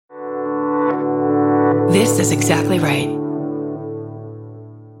This is exactly right.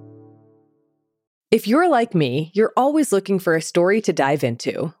 If you're like me, you're always looking for a story to dive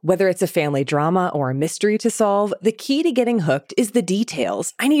into. Whether it's a family drama or a mystery to solve, the key to getting hooked is the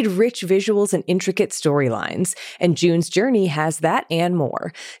details. I need rich visuals and intricate storylines, and June's Journey has that and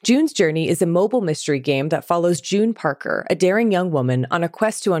more. June's Journey is a mobile mystery game that follows June Parker, a daring young woman, on a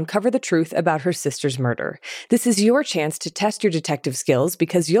quest to uncover the truth about her sister's murder. This is your chance to test your detective skills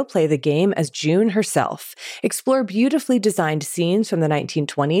because you'll play the game as June herself. Explore beautifully designed scenes from the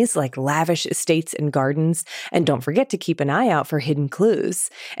 1920s, like lavish estates and gardens, and don't forget to keep an eye out for hidden clues.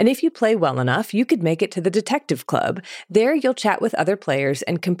 And if you play well enough, you could make it to the Detective Club. There you'll chat with other players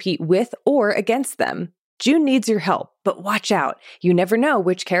and compete with or against them. June needs your help, but watch out. You never know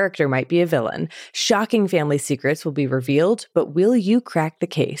which character might be a villain. Shocking family secrets will be revealed, but will you crack the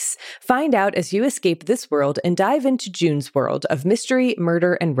case? Find out as you escape this world and dive into June's world of mystery,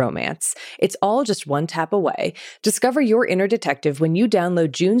 murder, and romance. It's all just one tap away. Discover your inner detective when you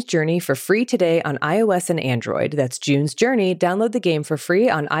download June's Journey for free today on iOS and Android. That's June's Journey. Download the game for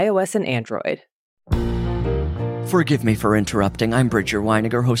free on iOS and Android. Forgive me for interrupting. I'm Bridger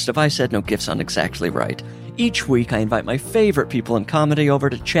Weiniger, host of I Said No Gifts on Exactly Right. Each week, I invite my favorite people in comedy over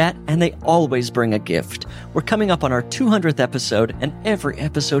to chat, and they always bring a gift. We're coming up on our 200th episode, and every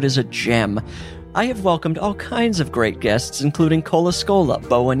episode is a gem. I have welcomed all kinds of great guests, including Cola Scola,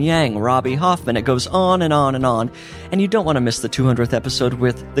 Bowen Yang, Robbie Hoffman. It goes on and on and on. And you don't want to miss the 200th episode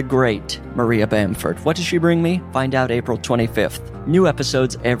with the great Maria Bamford. What does she bring me? Find out April 25th. New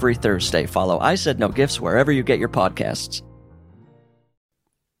episodes every Thursday. Follow I Said No Gifts wherever you get your podcasts.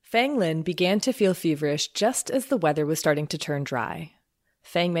 Fang Lin began to feel feverish just as the weather was starting to turn dry.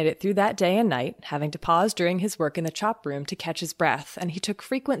 Fang made it through that day and night, having to pause during his work in the chop room to catch his breath, and he took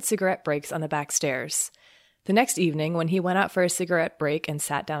frequent cigarette breaks on the back stairs. The next evening, when he went out for a cigarette break and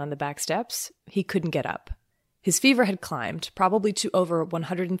sat down on the back steps, he couldn't get up. His fever had climbed, probably to over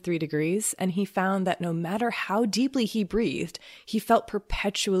 103 degrees, and he found that no matter how deeply he breathed, he felt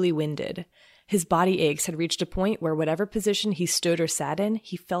perpetually winded. His body aches had reached a point where whatever position he stood or sat in,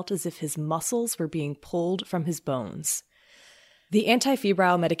 he felt as if his muscles were being pulled from his bones. The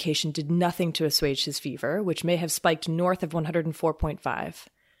antifebrile medication did nothing to assuage his fever, which may have spiked north of 104.5.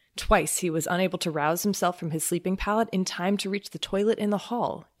 Twice he was unable to rouse himself from his sleeping pallet in time to reach the toilet in the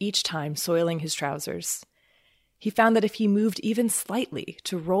hall, each time soiling his trousers. He found that if he moved even slightly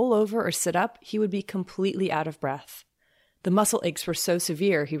to roll over or sit up, he would be completely out of breath. The muscle aches were so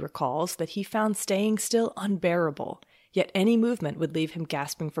severe, he recalls, that he found staying still unbearable, yet any movement would leave him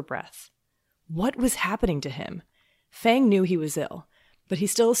gasping for breath. What was happening to him? Fang knew he was ill, but he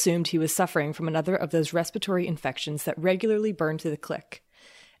still assumed he was suffering from another of those respiratory infections that regularly burn to the click.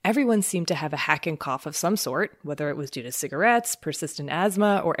 Everyone seemed to have a hacking cough of some sort. Whether it was due to cigarettes, persistent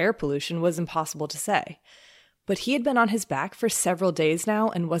asthma, or air pollution was impossible to say. But he had been on his back for several days now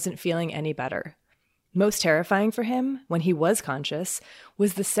and wasn't feeling any better. Most terrifying for him, when he was conscious,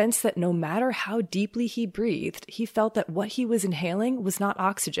 was the sense that no matter how deeply he breathed, he felt that what he was inhaling was not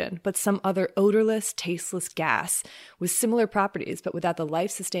oxygen, but some other odorless, tasteless gas with similar properties but without the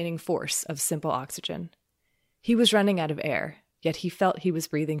life-sustaining force of simple oxygen. He was running out of air, yet he felt he was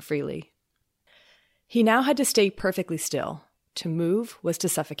breathing freely. He now had to stay perfectly still. To move was to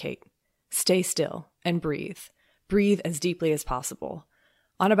suffocate. Stay still and breathe. Breathe as deeply as possible.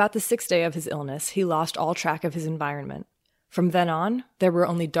 On about the 6th day of his illness, he lost all track of his environment. From then on, there were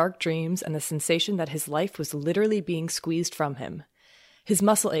only dark dreams and the sensation that his life was literally being squeezed from him. His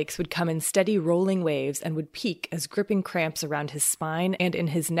muscle aches would come in steady rolling waves and would peak as gripping cramps around his spine and in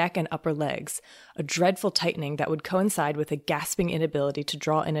his neck and upper legs, a dreadful tightening that would coincide with a gasping inability to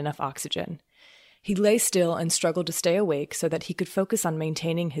draw in enough oxygen. He lay still and struggled to stay awake so that he could focus on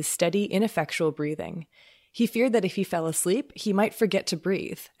maintaining his steady, ineffectual breathing. He feared that if he fell asleep, he might forget to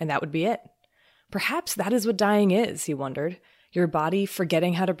breathe, and that would be it. Perhaps that is what dying is, he wondered, your body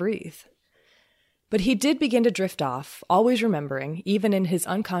forgetting how to breathe. But he did begin to drift off, always remembering, even in his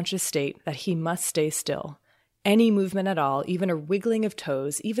unconscious state, that he must stay still. Any movement at all, even a wiggling of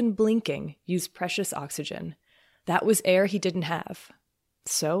toes, even blinking, used precious oxygen. That was air he didn't have.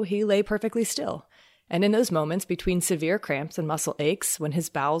 So he lay perfectly still, and in those moments between severe cramps and muscle aches, when his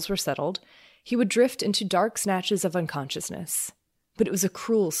bowels were settled, he would drift into dark snatches of unconsciousness. But it was a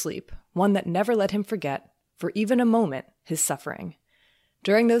cruel sleep, one that never let him forget, for even a moment, his suffering.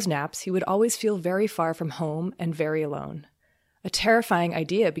 During those naps, he would always feel very far from home and very alone. A terrifying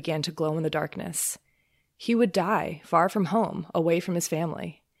idea began to glow in the darkness. He would die, far from home, away from his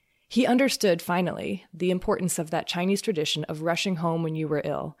family. He understood, finally, the importance of that Chinese tradition of rushing home when you were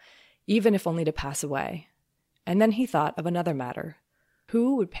ill, even if only to pass away. And then he thought of another matter.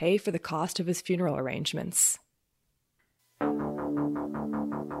 Who would pay for the cost of his funeral arrangements?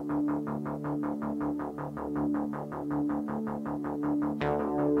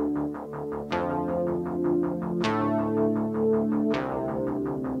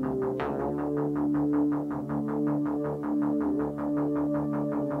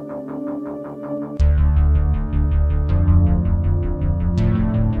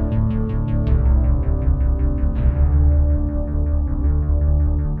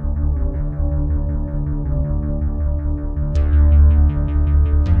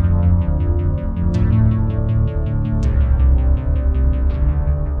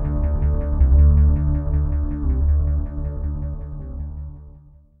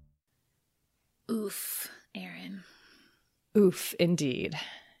 Oof, Aaron. Oof, indeed,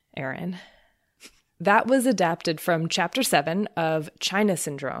 Aaron. That was adapted from Chapter 7 of China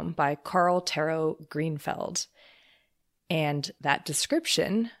Syndrome by Carl Taro Greenfeld. And that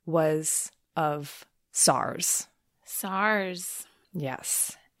description was of SARS. SARS.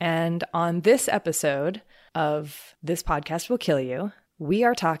 Yes. And on this episode of This Podcast Will Kill You, we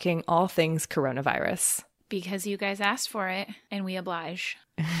are talking all things coronavirus. Because you guys asked for it, and we oblige.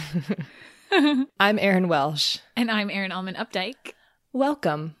 I'm Erin Welsh. And I'm Erin Allman Updike.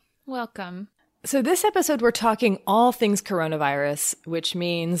 Welcome. Welcome. So this episode, we're talking all things coronavirus, which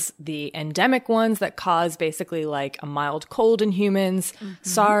means the endemic ones that cause basically like a mild cold in humans,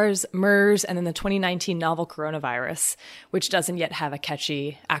 SARS, MERS, and then the 2019 novel coronavirus, which doesn't yet have a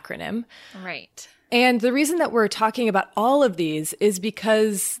catchy acronym. Right. And the reason that we're talking about all of these is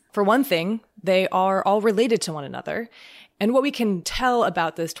because, for one thing, they are all related to one another. And what we can tell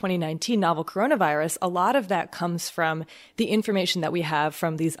about this 2019 novel coronavirus, a lot of that comes from the information that we have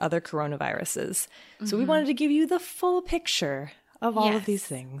from these other coronaviruses. So we wanted to give you the full picture of all of these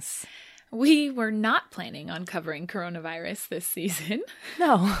things. We were not planning on covering coronavirus this season.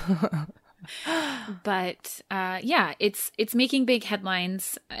 No. But yeah, it's making big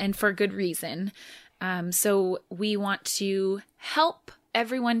headlines, and for good reason. So we want to help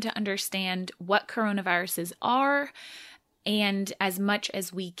everyone to understand what coronaviruses are, and as much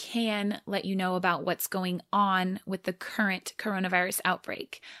as we can, let you know about what's going on with the current coronavirus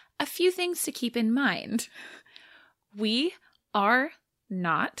outbreak. A few things to keep in mind. We are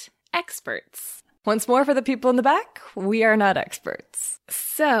not experts. Once more for the people in the back, we are not experts.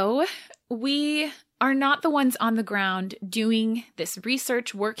 So we are not the ones on the ground doing this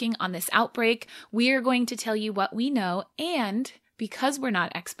research, working on this outbreak. We are going to tell you what we know, and because we're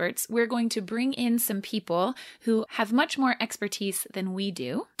not experts, we're going to bring in some people who have much more expertise than we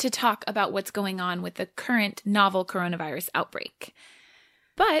do to talk about what's going on with the current novel coronavirus outbreak.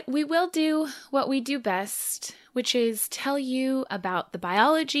 But we will do what we do best, which is tell you about the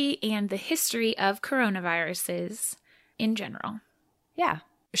biology and the history of coronaviruses in general. Yeah.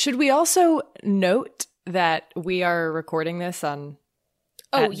 Should we also note that we are recording this on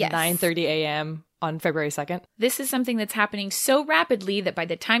 9:30 a.m. on February 2nd? This is something that's happening so rapidly that by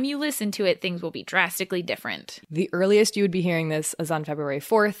the time you listen to it, things will be drastically different. The earliest you would be hearing this is on February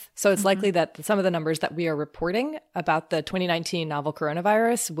 4th. So it's likely that some of the numbers that we are reporting about the 2019 novel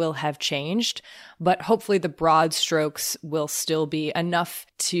coronavirus will have changed, but hopefully the broad strokes will still be enough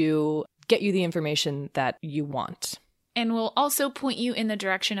to get you the information that you want. And we'll also point you in the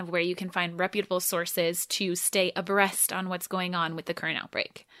direction of where you can find reputable sources to stay abreast on what's going on with the current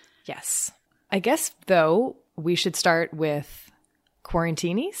outbreak. Yes. I guess, though, we should start with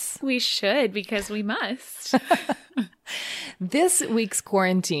quarantinis. We should, because we must. This week's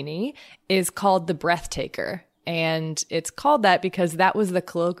quarantini is called the Breath Taker. And it's called that because that was the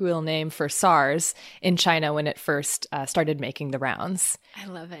colloquial name for SARS in China when it first started making the rounds. I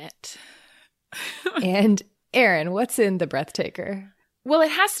love it. And Erin, what's in the Breath Taker? Well,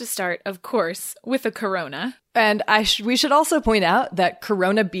 it has to start, of course, with a Corona. And we should also point out that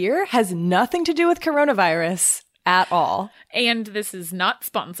Corona beer has nothing to do with coronavirus at all. And this is not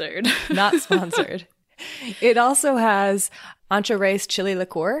sponsored. Not sponsored. It also has Ancho Reyes chili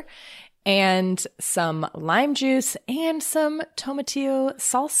liqueur and some lime juice and some tomatillo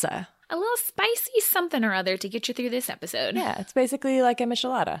salsa. A little spicy something or other to get you through this episode. Yeah, it's basically like a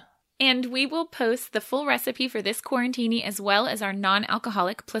michelada. And we will post the full recipe for this quarantini as well as our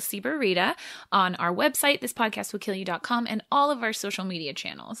non-alcoholic placebo-rita on our website, thispodcastwillkillyou.com, and all of our social media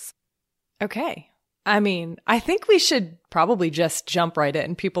channels. Okay. I mean, I think we should probably just jump right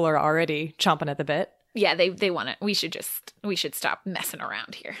in. People are already chomping at the bit. Yeah, they want it. We should stop messing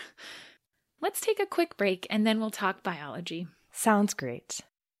around here. Let's take a quick break and then we'll talk biology. Sounds great.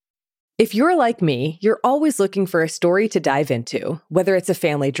 If you're like me, you're always looking for a story to dive into. Whether it's a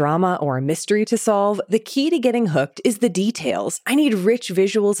family drama or a mystery to solve, the key to getting hooked is the details. I need rich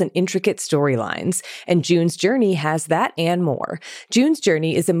visuals and intricate storylines, and June's Journey has that and more. June's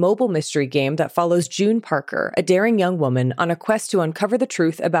Journey is a mobile mystery game that follows June Parker, a daring young woman, on a quest to uncover the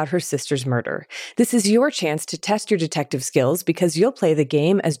truth about her sister's murder. This is your chance to test your detective skills because you'll play the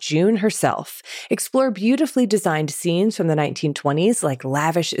game as June herself. Explore beautifully designed scenes from the 1920s, like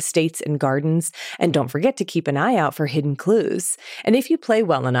lavish estates and gardens, and don't forget to keep an eye out for hidden clues. And if you play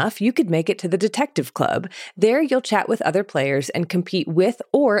well enough, you could make it to the Detective Club. There you'll chat with other players and compete with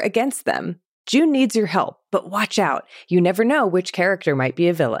or against them. June needs your help, but watch out. You never know which character might be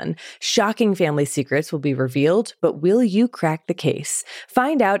a villain. Shocking family secrets will be revealed, but will you crack the case?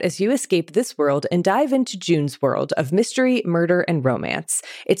 Find out as you escape this world and dive into June's world of mystery, murder, and romance.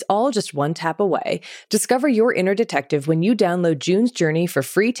 It's all just one tap away. Discover your inner detective when you download June's Journey for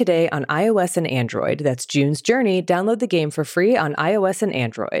free today on iOS and Android. That's June's Journey. Download the game for free on iOS and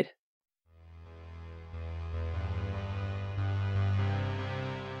Android.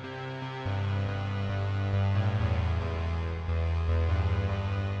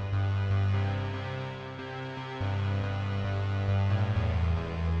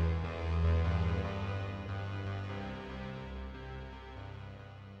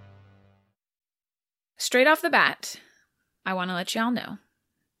 Straight off the bat, I want to let y'all know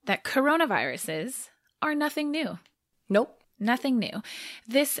that coronaviruses are nothing new. Nope. Nothing new.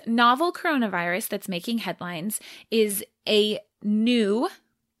 This novel coronavirus that's making headlines is a new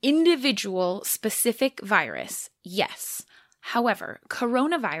individual specific virus. Yes. However,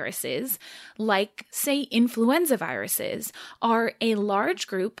 coronaviruses, like, say, influenza viruses, are a large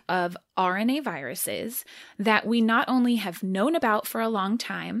group of RNA viruses that we not only have known about for a long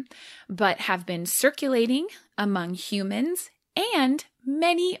time, but have been circulating among humans and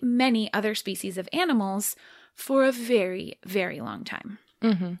many, many other species of animals for a very, very long time.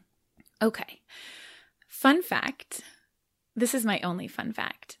 Mm-hmm. Okay. Fun fact. This is my only fun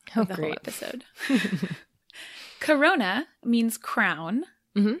fact of the whole episode. Corona means crown.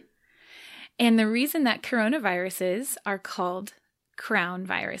 Mm-hmm. And the reason that coronaviruses are called crown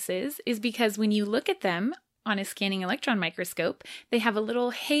viruses is because when you look at them on a scanning electron microscope, they have a little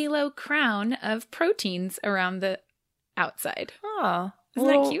halo crown of proteins around the outside. Oh, isn't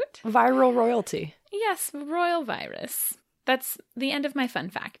that cute? Viral royalty. Yes, royal virus. That's the end of my fun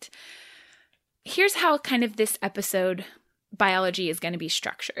fact. Here's how kind of this episode biology is going to be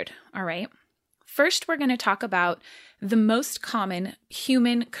structured, all right? First, we're going to talk about the most common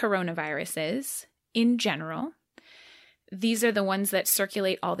human coronaviruses in general. These are the ones that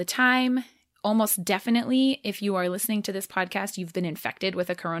circulate all the time. Almost definitely, if you are listening to this podcast, you've been infected with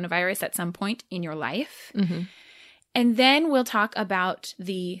a coronavirus at some point in your life. Mm-hmm. And then we'll talk about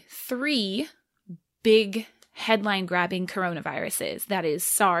the 3 big headline-grabbing coronaviruses. That is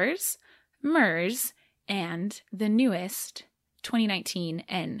SARS, MERS, and the newest 2019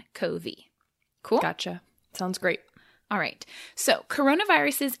 nCoV. Cool? Gotcha. Sounds great. All right. So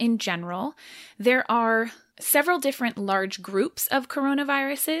coronaviruses in general, there are several different large groups of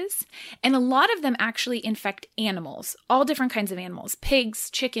coronaviruses, and a lot of them actually infect animals, all different kinds of animals,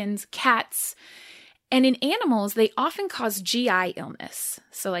 pigs, chickens, cats. And in animals, they often cause GI illness,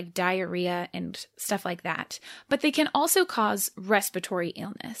 so like diarrhea and stuff like that. But they can also cause respiratory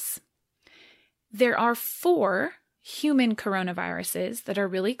illness. There are 4 human coronaviruses that are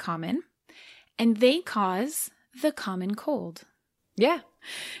really common, and they cause the common cold. Yeah.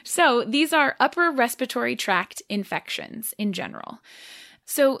 So these are upper respiratory tract infections in general.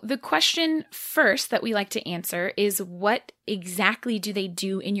 So the question first that we like to answer is, what exactly do they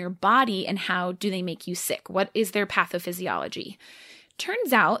do in your body and how do they make you sick? What is their pathophysiology?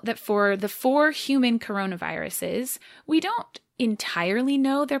 Turns out that for the 4 human coronaviruses, we don't entirely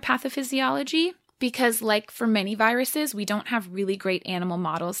know their pathophysiology because, like for many viruses, we don't have really great animal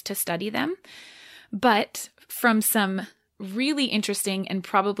models to study them. But from some really interesting and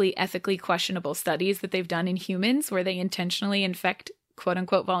probably ethically questionable studies that they've done in humans where they intentionally infect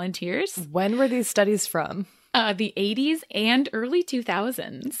quote-unquote volunteers. When were these studies from? The 80s and early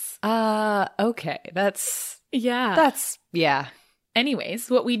 2000s. Okay. Yeah. Yeah. Anyways,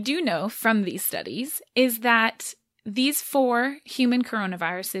 what we do know from these studies is that these 4 human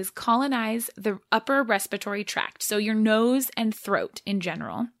coronaviruses colonize the upper respiratory tract, so your nose and throat in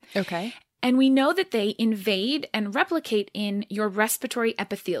general. Okay. And we know that they invade and replicate in your respiratory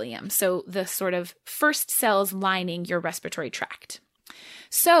epithelium, so the sort of first cells lining your respiratory tract.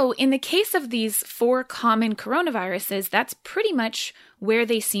 So in the case of these 4 common coronaviruses, that's pretty much where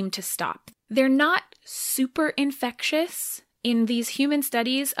they seem to stop. They're not super infectious in these human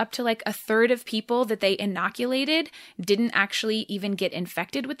studies, up to like a third of people that they inoculated didn't actually even get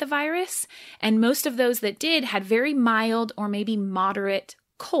infected with the virus. And most of those that did had very mild or maybe moderate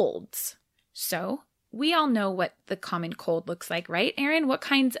colds. So we all know what the common cold looks like, right? Erin, what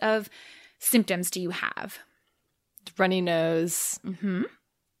kinds of symptoms do you have? Runny nose,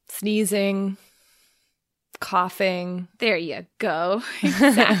 sneezing, coughing. There you go.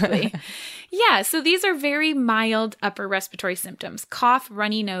 Exactly. Yeah, so these are very mild upper respiratory symptoms. Cough,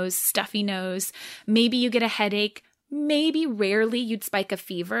 runny nose, stuffy nose. Maybe you get a headache. Maybe rarely you'd spike a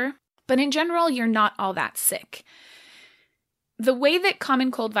fever. But in general, you're not all that sick. The way that common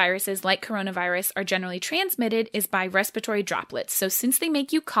cold viruses like coronavirus are generally transmitted is by respiratory droplets. So since they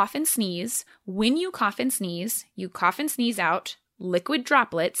make you cough and sneeze, when you cough and sneeze out liquid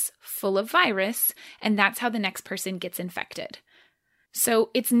droplets full of virus, and that's how the next person gets infected. So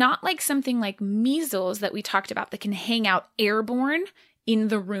it's not like something like measles that we talked about that can hang out airborne in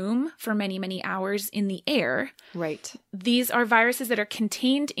the room for many, many hours in the air. Right. These are viruses that are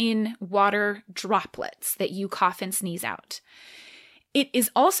contained in water droplets that you cough and sneeze out. It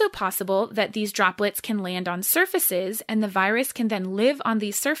is also possible that these droplets can land on surfaces and the virus can then live on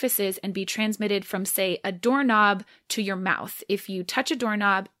these surfaces and be transmitted from, say, a doorknob to your mouth if you touch a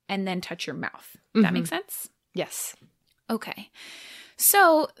doorknob and then touch your mouth. Does that make sense? Yes. Okay.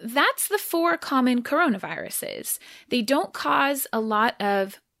 So that's the 4 common coronaviruses. They don't cause a lot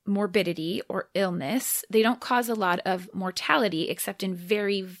of morbidity or illness. They don't cause a lot of mortality except in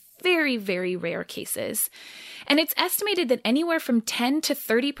very, very, very rare cases. And it's estimated that anywhere from 10 to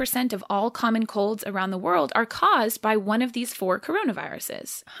 30% of all common colds around the world are caused by one of these 4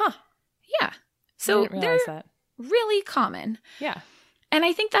 coronaviruses. Huh. Yeah. So I didn't realize they're that. really common. Yeah. And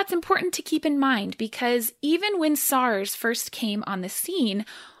I think that's important to keep in mind because even when SARS first came on the scene,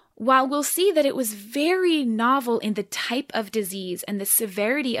 while we'll see that it was very novel in the type of disease and the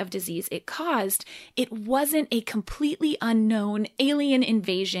severity of disease it caused, it wasn't a completely unknown alien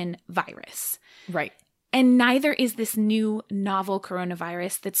invasion virus. Right. And neither is this new novel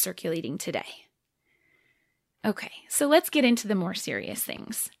coronavirus that's circulating today. Okay, so let's get into the more serious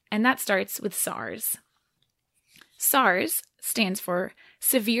things. And that starts with SARS. SARS stands for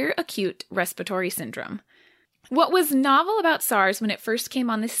Severe Acute Respiratory Syndrome. What was novel about SARS when it first came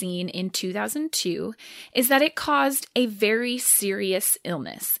on the scene in 2002 is that it caused a very serious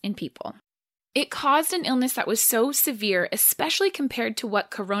illness in people. It caused an illness that was so severe, especially compared to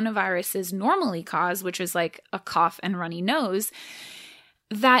what coronaviruses normally cause, which is like a cough and runny nose,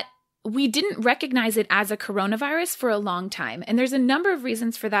 that we didn't recognize it as a coronavirus for a long time. And there's a number of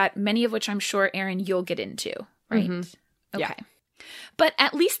reasons for that, many of which I'm sure, Erin, you'll get into, right? Okay. Yeah. But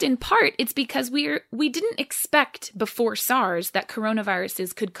at least in part, it's because we didn't expect before SARS that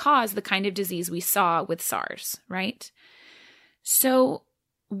coronaviruses could cause the kind of disease we saw with SARS, right? So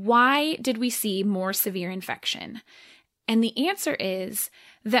why did we see more severe infection? And the answer is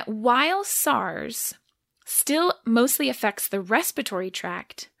that while SARS still mostly affects the respiratory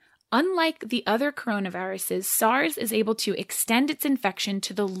tract, unlike the other coronaviruses, SARS is able to extend its infection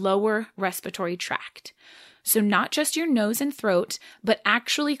to the lower respiratory tract. So not just your nose and throat, but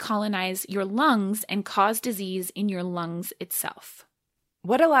actually colonize your lungs and cause disease in your lungs itself.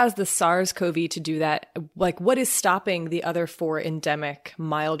 What allows the SARS-CoV to do that? Like, what is stopping the other 4 endemic,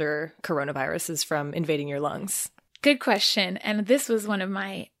 milder coronaviruses from invading your lungs? Good question. And this was one of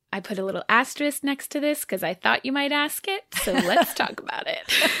my, I put a little asterisk next to this because I thought you might ask it. So let's talk about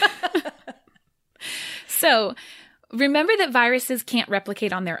it. So remember that viruses can't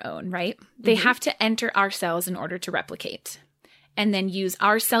replicate on their own, right? They have to enter our cells in order to replicate and then use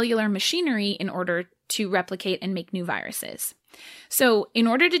our cellular machinery in order to replicate and make new viruses. So in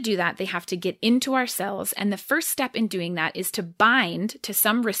order to do that, they have to get into our cells. And the first step in doing that is to bind to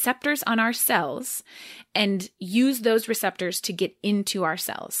some receptors on our cells and use those receptors to get into our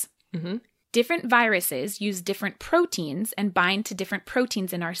cells. Different viruses use different proteins and bind to different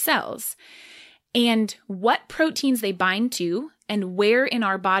proteins in our cells. And what proteins they bind to and where in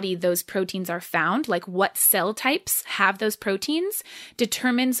our body those proteins are found, like what cell types have those proteins,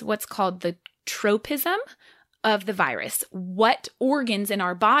 determines what's called the tropism of the virus, what organs in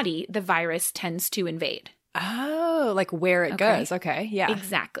our body the virus tends to invade. Oh, like where it goes. Okay, yeah.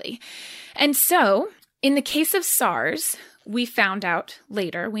 Exactly. And so in the case of SARS, we found out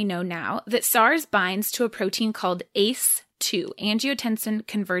later, we know now, that SARS binds to a protein called ACE2, angiotensin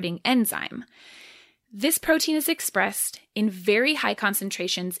converting enzyme. This protein is expressed in very high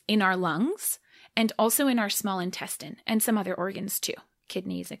concentrations in our lungs and also in our small intestine and some other organs too,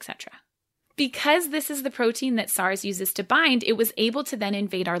 kidneys, etc. Because this is the protein that SARS uses to bind, it was able to then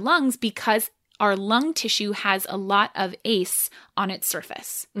invade our lungs because our lung tissue has a lot of ACE on its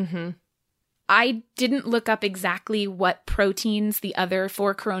surface. I didn't look up exactly what proteins the other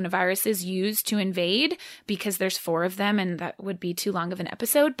 4 coronaviruses use to invade because there's 4 of them and that would be too long of an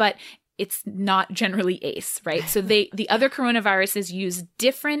episode, but it's not generally ACE, right? So the other coronaviruses use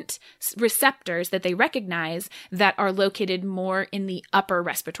different receptors that they recognize that are located more in the upper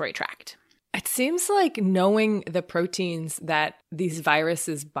respiratory tract. It seems like knowing the proteins that these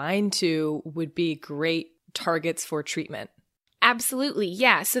viruses bind to would be great targets for treatment. Absolutely,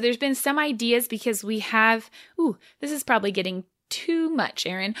 yeah. So there's been some ideas because we have, this is probably getting too much,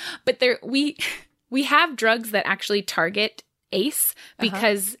 Erin, but we have drugs that actually target ACE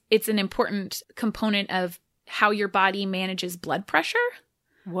because it's an important component of how your body manages blood pressure.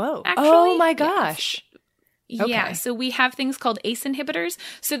 Whoa. Actually. Oh my gosh. Yeah. Okay. So we have things called ACE inhibitors.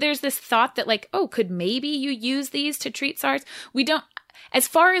 So there's this thought that like, could maybe you use these to treat SARS? We don't, as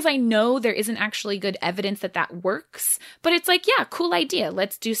far as I know, there isn't actually good evidence that that works, but it's like, yeah, cool idea.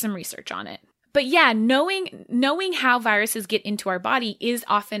 Let's do some research on it. But yeah, knowing how viruses get into our body is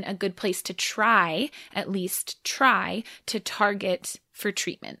often a good place to at least try to target for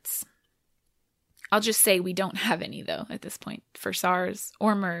treatments. I'll just say we don't have any, though, at this point for SARS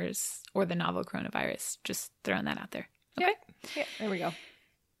or MERS or the novel coronavirus. Just throwing that out there. Okay. Yeah, there we go.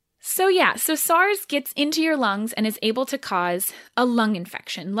 So SARS gets into your lungs and is able to cause a lung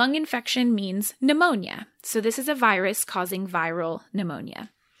infection. Lung infection means pneumonia. So this is a virus causing viral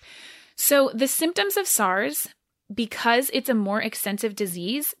pneumonia. So the symptoms of SARS, because it's a more extensive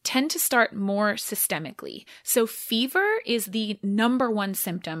disease, tend to start more systemically. So fever is the number 1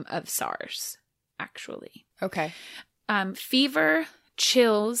 symptom of SARS, actually. Okay. Fever,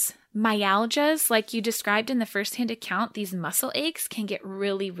 chills, myalgias, like you described in the first-hand account, these muscle aches can get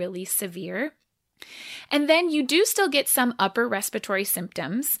really, really severe. And then you do still get some upper respiratory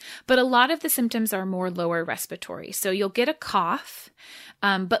symptoms, but a lot of the symptoms are more lower respiratory. So you'll get a cough,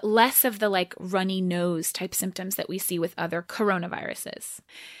 but less of the like runny nose type symptoms that we see with other coronaviruses.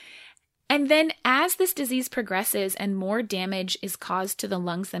 And then as this disease progresses and more damage is caused to the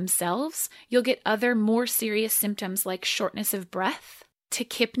lungs themselves, you'll get other more serious symptoms like shortness of breath,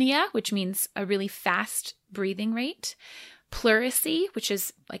 tachypnea, which means a really fast breathing rate, pleurisy, which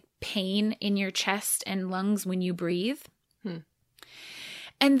is like pain in your chest and lungs when you breathe.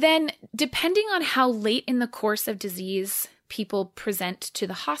 And then depending on how late in the course of disease people present to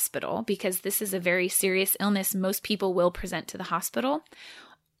the hospital, because this is a very serious illness, most people will present to the hospital.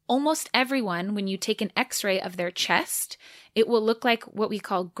 Almost everyone, when you take an x-ray of their chest, it will look like what we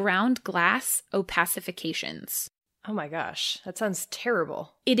call ground glass opacifications. Oh my gosh, that sounds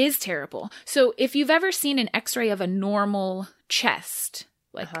terrible. It is terrible. So if you've ever seen an x-ray of a normal chest,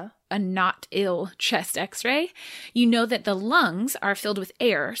 like a not ill chest x-ray, you know that the lungs are filled with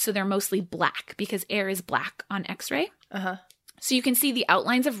air, so they're mostly black because air is black on x-ray. So you can see the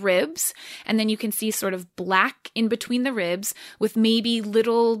outlines of ribs, and then you can see sort of black in between the ribs with maybe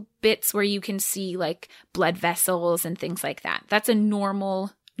little bits where you can see like blood vessels and things like that. That's a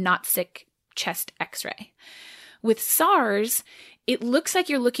normal, not sick chest x-ray. With SARS, it looks like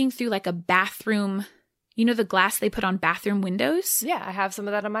you're looking through like a bathroom, you know, the glass they put on bathroom windows? Yeah, I have some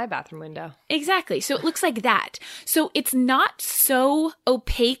of that on my bathroom window. Exactly. So it looks like that. So it's not so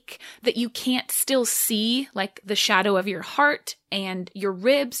opaque that you can't still see like the shadow of your heart and your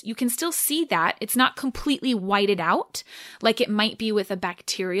ribs. You can still see that. It's not completely whited out like it might be with a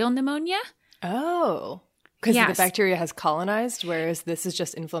bacterial pneumonia. Oh. Because the bacteria has colonized, whereas this is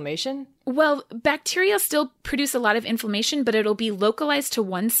just inflammation? Well, bacteria still produce a lot of inflammation, but it'll be localized to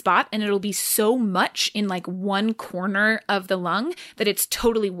one spot, and it'll be so much in like one corner of the lung that it's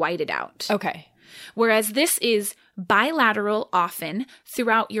totally whited out. Okay. Whereas this is bilateral often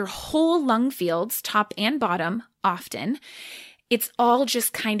throughout your whole lung fields, top and bottom often. It's all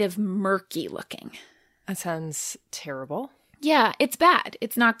just kind of murky looking. That sounds terrible. Yeah, it's bad.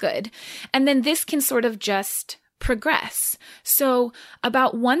 It's not good. And then this can sort of just progress. So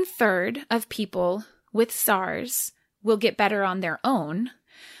about 1/3 of people with SARS will get better on their own,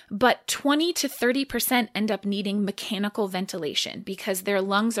 but 20 to 30% end up needing mechanical ventilation because their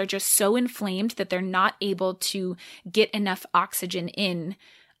lungs are just so inflamed that they're not able to get enough oxygen in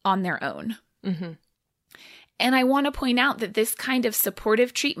on their own. And I want to point out that this kind of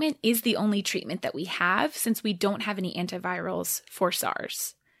supportive treatment is the only treatment that we have since we don't have any antivirals for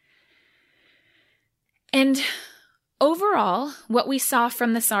SARS. And overall, what we saw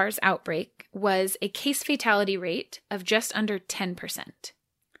from the SARS outbreak was a case fatality rate of just under 10%.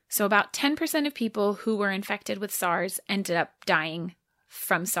 So about 10% of people who were infected with SARS ended up dying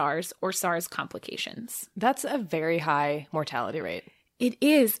from SARS or SARS complications. That's a very high mortality rate. It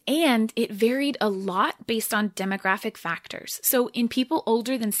is, and it varied a lot based on demographic factors. So in people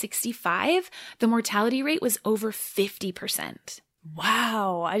older than 65, the mortality rate was over 50%.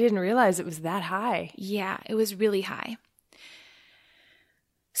 Wow, I didn't realize it was that high. Yeah, it was really high.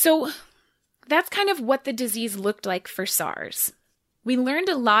 So that's kind of what the disease looked like for SARS. We learned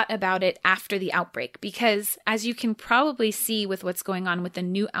a lot about it after the outbreak because, as you can probably see with what's going on with the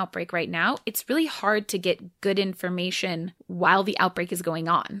new outbreak right now, it's really hard to get good information while the outbreak is going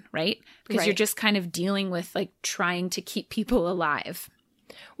on, right? Because you're just kind of dealing with like trying to keep people alive.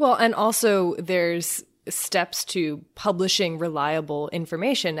 Well, and also there's steps to publishing reliable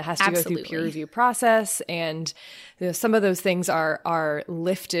information. It has to go through peer review process, and some of those things are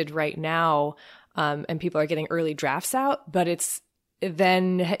lifted right now, and people are getting early drafts out, but it's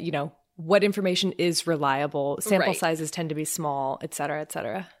then, what information is reliable. Sample sizes tend to be small, et cetera, et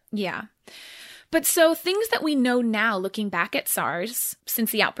cetera. Yeah. But so things that we know now, looking back at SARS, since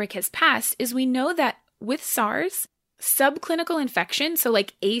the outbreak has passed, is we know that with SARS, subclinical infection, so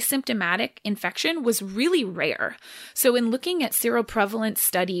like asymptomatic infection, was really rare. So in looking at seroprevalence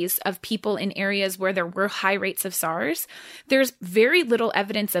studies of people in areas where there were high rates of SARS, there's very little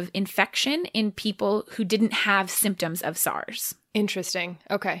evidence of infection in people who didn't have symptoms of SARS. Interesting.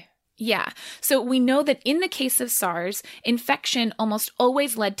 Okay. Yeah. So we know that in the case of SARS, infection almost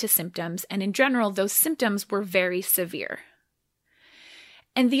always led to symptoms, and in general, those symptoms were very severe.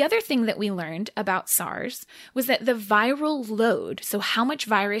 And the other thing that we learned about SARS was that the viral load, so how much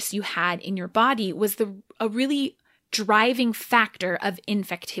virus you had in your body, was a really driving factor of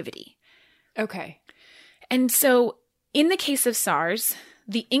infectivity. Okay. And so in the case of SARS,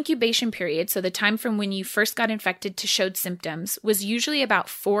 the incubation period, so the time from when you first got infected to showed symptoms, was usually about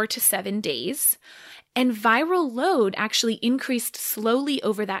 4 to 7 days. And viral load actually increased slowly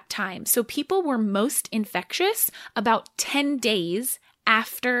over that time. So people were most infectious about 10 days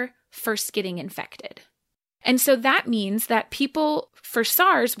after first getting infected. And so that means that people for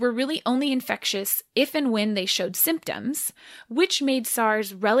SARS were really only infectious if and when they showed symptoms, which made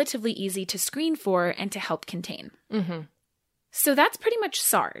SARS relatively easy to screen for and to help contain. Mm-hmm. So that's pretty much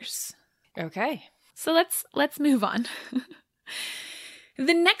SARS. Okay. So let's move on.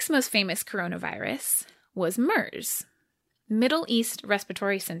 The next most famous coronavirus was MERS, Middle East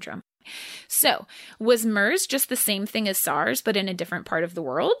Respiratory Syndrome. So, was MERS just the same thing as SARS, but in a different part of the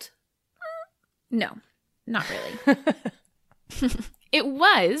world? No, not really. It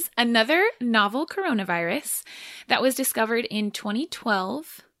was another novel coronavirus that was discovered in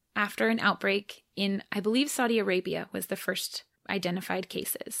 2012 after an outbreak in, I believe, Saudi Arabia was the first identified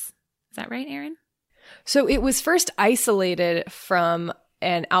cases. Is that right, Erin? So it was first isolated from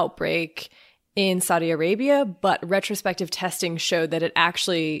an outbreak in Saudi Arabia, but retrospective testing showed that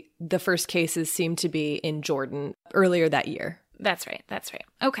the first cases seemed to be in Jordan earlier that year. That's right.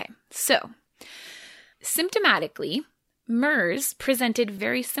 Okay, so symptomatically, MERS presented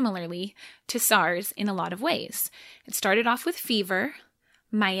very similarly to SARS in a lot of ways. It started off with fever.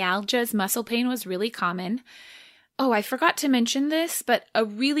 Myalgias, muscle pain was really common. Oh, I forgot to mention this, but a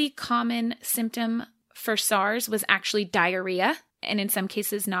really common symptom for SARS was actually diarrhea, and in some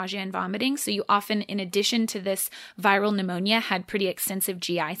cases, nausea and vomiting. So you often, in addition to this viral pneumonia, had pretty extensive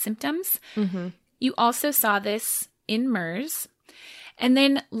GI symptoms. Mm-hmm. You also saw this in MERS. And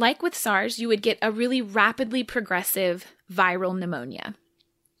then, like with SARS, you would get a really rapidly progressive viral pneumonia.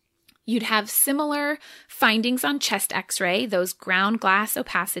 You'd have similar findings on chest x-ray, those ground glass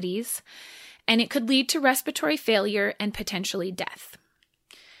opacities, and it could lead to respiratory failure and potentially death.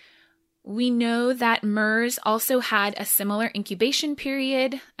 We know that MERS also had a similar incubation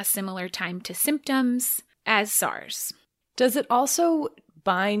period, a similar time to symptoms as SARS. Does it also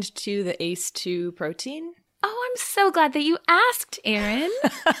bind to the ACE2 protein? Oh, I'm so glad that you asked, Erin.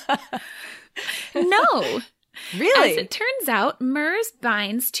 No. Really? As it turns out, MERS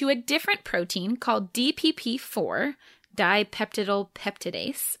binds to a different protein called DPP4, dipeptidyl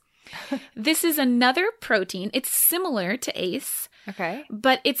peptidase. This is another protein. It's similar to ACE. Okay.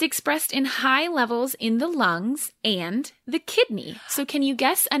 But it's expressed in high levels in the lungs and the kidney. So can you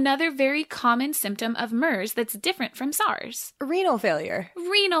guess another very common symptom of MERS that's different from SARS? Renal failure.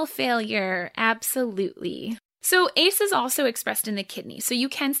 Renal failure. Absolutely. So ACE is also expressed in the kidney. So you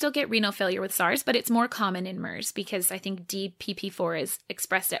can still get renal failure with SARS, but it's more common in MERS because I think DPP4 is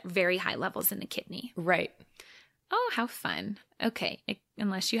expressed at very high levels in the kidney. Right. Oh, how fun. Okay,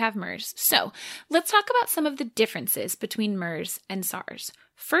 unless you have MERS. So let's talk about some of the differences between MERS and SARS.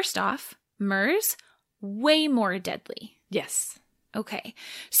 First off, MERS, way more deadly. Yes. Okay,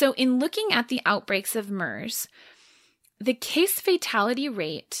 so in looking at the outbreaks of MERS, the case fatality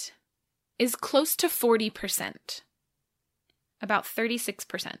rate is close to 40%. about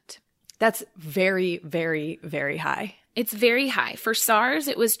 36%. That's very, very, very high. It's very high. For SARS,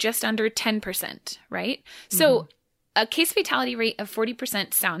 it was just under 10%, right? So a case fatality rate of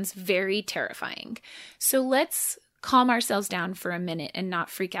 40% sounds very terrifying. So let's calm ourselves down for a minute and not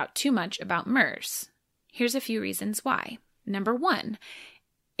freak out too much about MERS. Here's a few reasons why. Number one,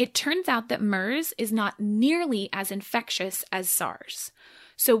 it turns out that MERS is not nearly as infectious as SARS.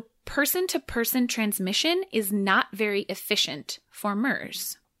 So person-to-person transmission is not very efficient for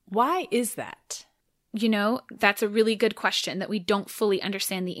MERS. Why is that? You know, that's a really good question that we don't fully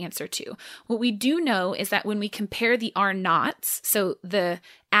understand the answer to. What we do know is that when we compare the R-naughts, so the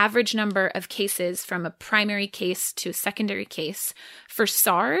average number of cases from a primary case to a secondary case, for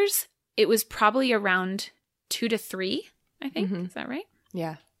SARS, it was probably around 2 to 3, I think. Is that right?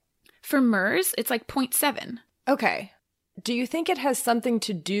 Yeah. For MERS, it's like 0.7. Okay. Do you think it has something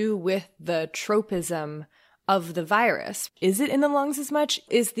to do with the tropism of the virus? Is it in the lungs as much?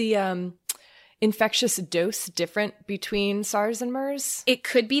 Is the infectious dose different between SARS and MERS? It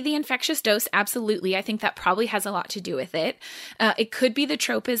could be the infectious dose, absolutely. I think that probably has a lot to do with it. It could be the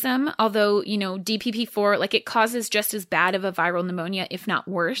tropism, although, you know, DPP-4, like it causes just as bad of a viral pneumonia, if not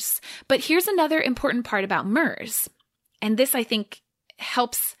worse. But here's another important part about MERS. And this, I think,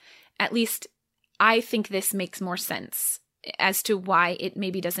 helps, at least I think this makes more sense as to why it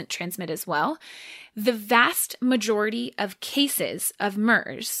maybe doesn't transmit as well. The vast majority of cases of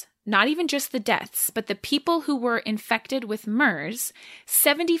MERS, not even just the deaths, but the people who were infected with MERS,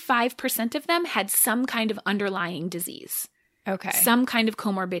 75% of them had some kind of underlying disease. Okay. Some kind of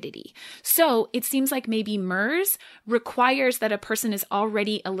comorbidity. So it seems like maybe MERS requires that a person is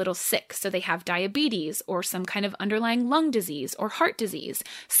already a little sick. So they have diabetes or some kind of underlying lung disease or heart disease,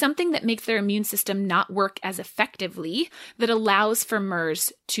 something that makes their immune system not work as effectively, that allows for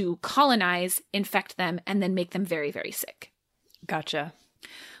MERS to colonize, infect them, and then make them very, very sick. Gotcha.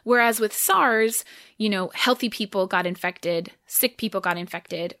 Whereas with SARS, you know, healthy people got infected, sick people got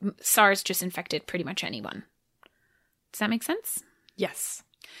infected. SARS just infected pretty much anyone. Does that make sense? Yes.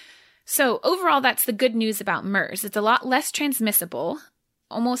 So overall, that's the good news about MERS. It's a lot less transmissible.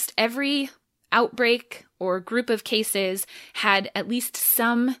 Almost every outbreak or group of cases had at least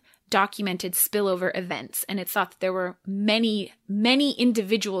some documented spillover events. And it's thought that there were many, many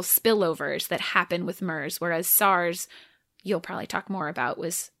individual spillovers that happen with MERS, whereas SARS, you'll probably talk more about,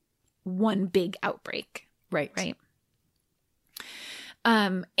 was one big outbreak. Right. Right.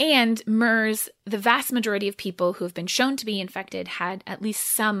 And MERS, the vast majority of people who have been shown to be infected had at least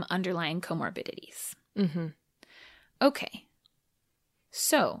some underlying comorbidities. Mm-hmm. Okay.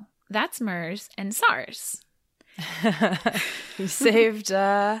 So that's MERS and SARS. You saved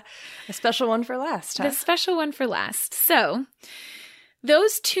a special one for last, huh? The special one for last. So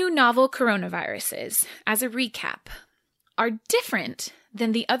those two novel coronaviruses, as a recap, are different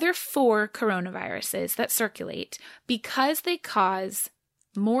than the other 4 coronaviruses that circulate because they cause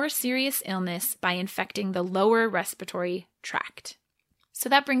more serious illness by infecting the lower respiratory tract. So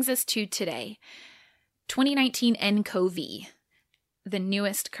that brings us to today, 2019 nCoV, the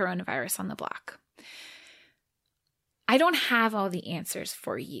newest coronavirus on the block. I don't have all the answers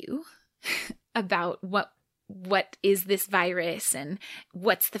for you about what is this virus and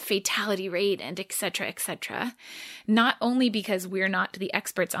what's the fatality rate and et cetera, et cetera. Not only because we're not the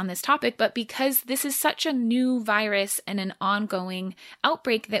experts on this topic, but because this is such a new virus and an ongoing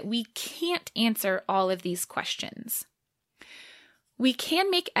outbreak that we can't answer all of these questions. We can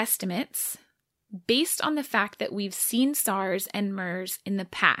make estimates based on the fact that we've seen SARS and MERS in the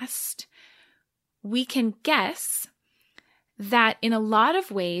past. We can guess that in a lot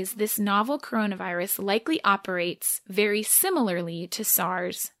of ways, this novel coronavirus likely operates very similarly to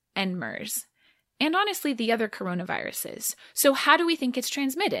SARS and MERS, and honestly, the other coronaviruses. So how do we think it's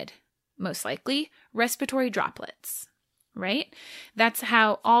transmitted? Most likely, respiratory droplets, right? That's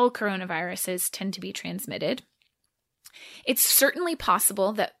how all coronaviruses tend to be transmitted. It's certainly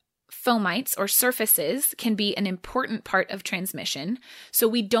possible that fomites or surfaces can be an important part of transmission. So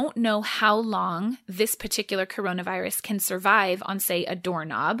we don't know how long this particular coronavirus can survive on, say, a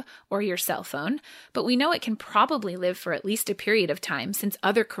doorknob or your cell phone, but we know it can probably live for at least a period of time since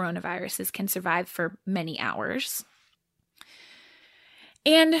other coronaviruses can survive for many hours.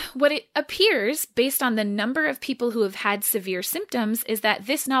 And what it appears, based on the number of people who have had severe symptoms, is that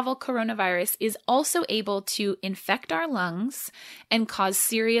this novel coronavirus is also able to infect our lungs and cause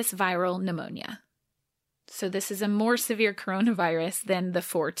serious viral pneumonia. So this is a more severe coronavirus than the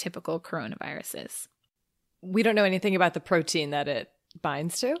 4 typical coronaviruses. We don't know anything about the protein that it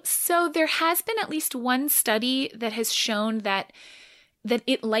binds to? So there has been at least one study that has shown that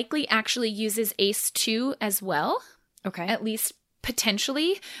it likely actually uses ACE2 as well. Okay. at least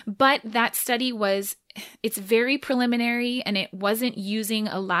potentially. But that study it's very preliminary and it wasn't using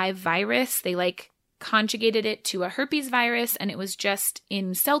a live virus. They conjugated it to a herpes virus and it was just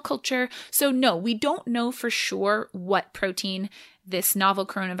in cell culture. So no, we don't know for sure what protein this novel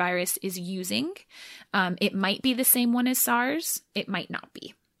coronavirus is using. It might be the same one as SARS. It might not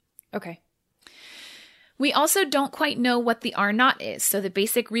be. Okay. We also don't quite know what the R naught is, so the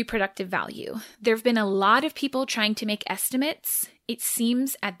basic reproductive value. There have been a lot of people trying to make estimates. It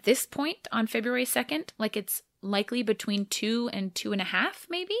seems at this point on February 2nd like it's likely between 2 and 2.5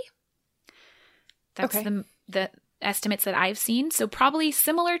 maybe. That's okay. the estimates that I've seen. So probably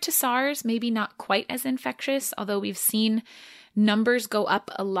similar to SARS, maybe not quite as infectious, although we've seen numbers go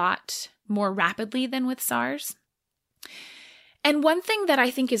up a lot more rapidly than with SARS. And one thing that I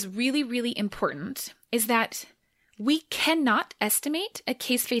think is really, really important is that we cannot estimate a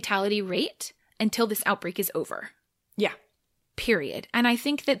case fatality rate until this outbreak is over. Yeah. Period. And I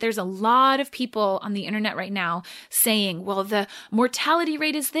think that there's a lot of people on the internet right now saying, well, the mortality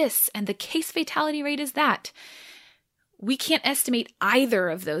rate is this and the case fatality rate is that. We can't estimate either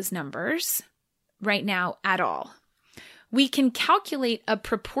of those numbers right now at all. We can calculate a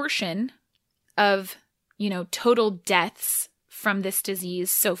proportion of, total deaths from this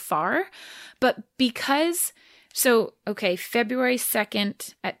disease so far, but February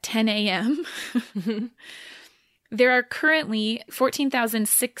 2nd at 10 a.m., there are currently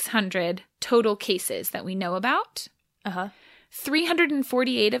 14,600 total cases that we know about.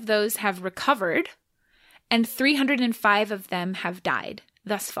 348 of those have recovered, and 305 of them have died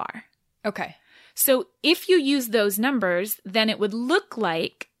thus far. Okay. So if you use those numbers, then it would look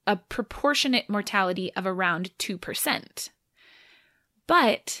like a proportionate mortality of around 2%.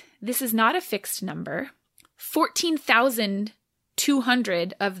 But this is not a fixed number.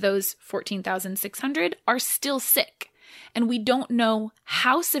 14,200 of those 14,600 are still sick. And we don't know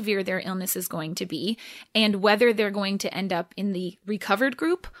how severe their illness is going to be and whether they're going to end up in the recovered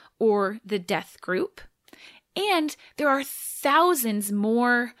group or the death group. And there are thousands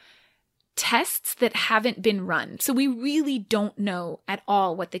more tests that haven't been run. So we really don't know at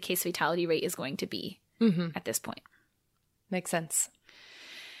all what the case fatality rate is going to be at this point. Makes sense.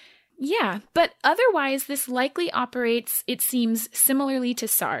 Yeah, but otherwise, this likely operates, it seems, similarly to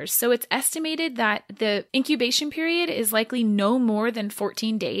SARS. So it's estimated that the incubation period is likely no more than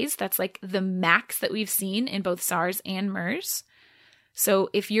 14 days. That's like the max that we've seen in both SARS and MERS.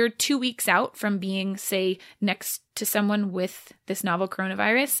 So if you're 2 weeks out from being, say, next to someone with this novel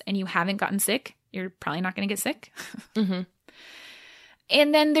coronavirus and you haven't gotten sick, you're probably not going to get sick.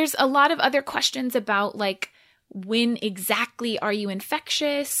 And then there's a lot of other questions about, when exactly are you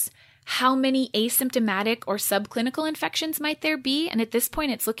infectious? How many asymptomatic or subclinical infections might there be? And at this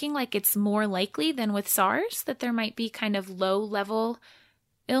point, it's looking like it's more likely than with SARS that there might be kind of low-level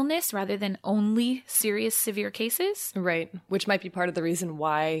illness rather than only serious, severe cases. Right, which might be part of the reason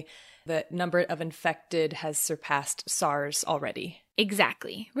why the number of infected has surpassed SARS already.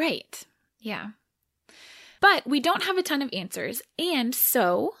 Exactly, right. Yeah. But we don't have a ton of answers. And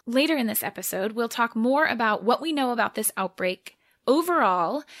so later in this episode, we'll talk more about what we know about this outbreak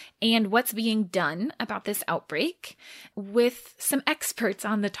overall and what's being done about this outbreak with some experts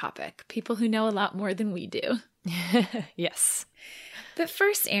on the topic, people who know a lot more than we do. Yes. But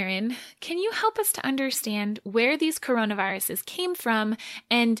first, Erin, can you help us to understand where these coronaviruses came from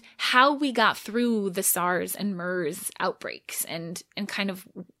and how we got through the SARS and MERS outbreaks and kind of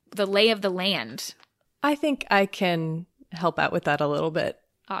the lay of the land? I think I can help out with that a little bit.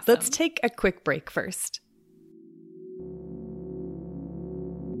 Awesome. Let's take a quick break first.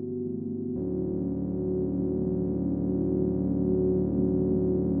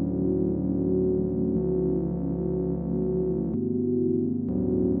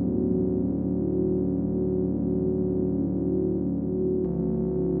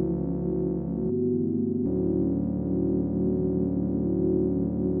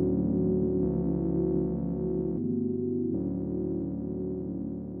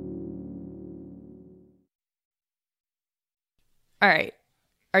 All right.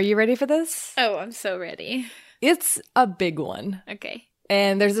 Are you ready for this? Oh, I'm so ready. It's a big one. Okay.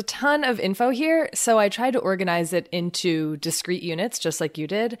 And there's a ton of info here, so I tried to organize it into discrete units, just like you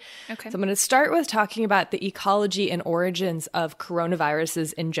did. Okay. So I'm going to start with talking about the ecology and origins of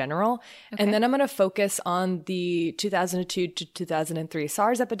coronaviruses in general. Okay. And then I'm going to focus on the 2002 to 2003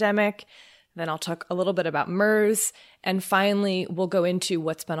 SARS epidemic. Then I'll talk a little bit about MERS. And finally, we'll go into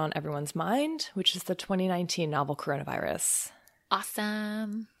what's been on everyone's mind, which is the 2019 novel coronavirus.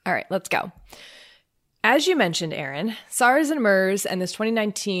 Awesome. All right, let's go. As you mentioned, Erin, SARS and MERS and this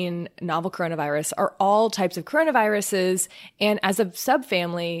 2019 novel coronavirus are all types of coronaviruses. And as a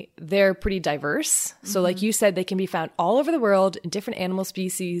subfamily, they're pretty diverse. So like you said, they can be found all over the world in different animal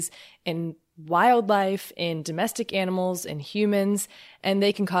species, in wildlife, in domestic animals, in humans, and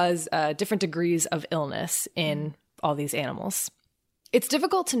they can cause different degrees of illness in all these animals. It's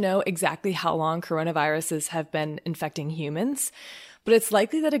difficult to know exactly how long coronaviruses have been infecting humans, but it's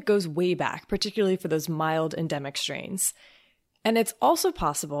likely that it goes way back, particularly for those mild endemic strains. And it's also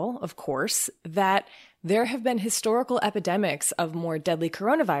possible, of course, that there have been historical epidemics of more deadly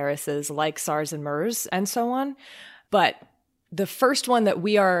coronaviruses like SARS and MERS and so on. But the first one that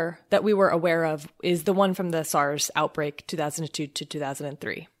we were aware of is the one from the SARS outbreak, 2002 to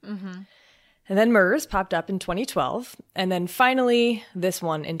 2003. And then MERS popped up in 2012, and then finally this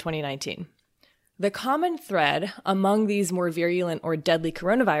one in 2019. The common thread among these more virulent or deadly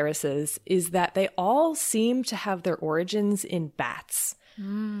coronaviruses is that they all seem to have their origins in bats.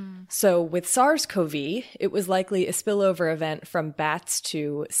 So with SARS-CoV, it was likely a spillover event from bats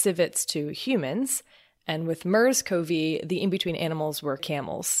to civets to humans. And with MERS-CoV, the in-between animals were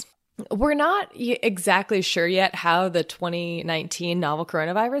camels. We're not exactly sure yet how the 2019 novel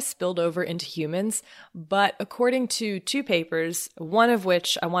coronavirus spilled over into humans, but according to two papers, one of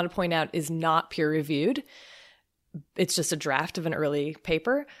which I want to point out is not peer-reviewed, it's just a draft of an early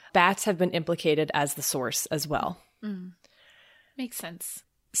paper, bats have been implicated as the source as well. Makes sense.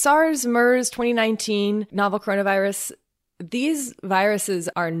 SARS, MERS, 2019 novel coronavirus, these viruses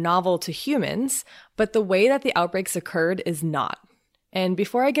are novel to humans, but the way that the outbreaks occurred is not. And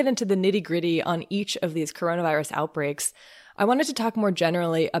before I get into the nitty-gritty on each of these coronavirus outbreaks, I wanted to talk more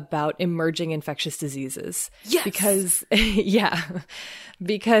generally about emerging infectious diseases. Yes!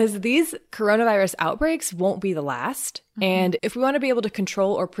 Because these coronavirus outbreaks won't be the last. And if we want to be able to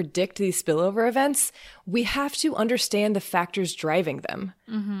control or predict these spillover events, we have to understand the factors driving them.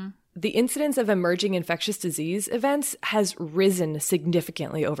 The incidence of emerging infectious disease events has risen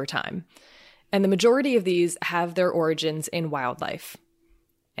significantly over time. And the majority of these have their origins in wildlife.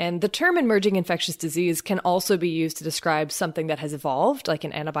 And the term emerging infectious disease can also be used to describe something that has evolved, like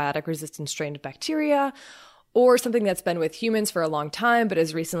an antibiotic-resistant strain of bacteria, or something that's been with humans for a long time but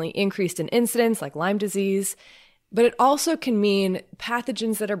has recently increased in incidence, like Lyme disease. But it also can mean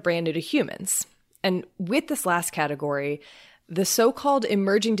pathogens that are brand new to humans. And with this last category, the so-called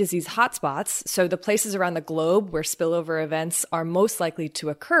emerging disease hotspots, so the places around the globe where spillover events are most likely to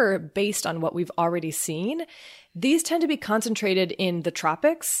occur based on what we've already seen, these tend to be concentrated in the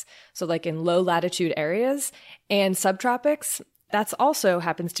tropics, so like in low latitude areas, and subtropics. That's also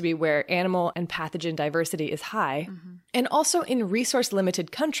happens to be where animal and pathogen diversity is high, and also in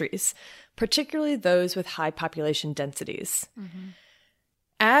resource-limited countries, particularly those with high population densities.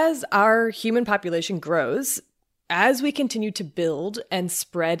 As our human population grows, as we continue to build and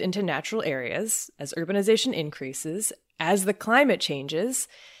spread into natural areas, as urbanization increases, as the climate changes,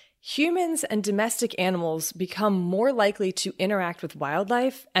 humans and domestic animals become more likely to interact with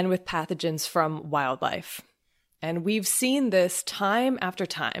wildlife and with pathogens from wildlife. And we've seen this time after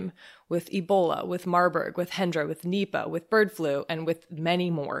time with Ebola, with Marburg, with Hendra, with Nipah, with bird flu, and with many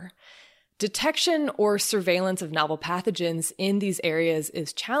more. Detection or surveillance of novel pathogens in these areas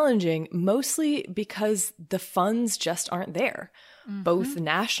is challenging, mostly because the funds just aren't there, both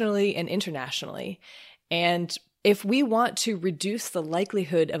nationally and internationally. And if we want to reduce the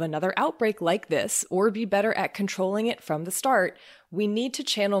likelihood of another outbreak like this, or be better at controlling it from the start, we need to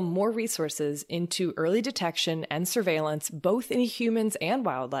channel more resources into early detection and surveillance, both in humans and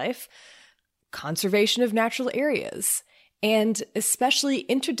wildlife, conservation of natural areas, and especially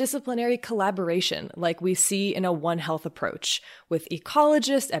interdisciplinary collaboration like we see in a One Health approach, with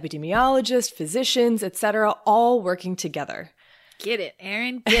ecologists, epidemiologists, physicians, etc., all working together. Get it,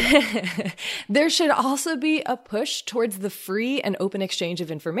 Erin, get it. There should also be a push towards the free and open exchange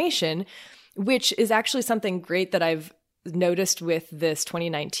of information, which is actually something great that I've noticed with this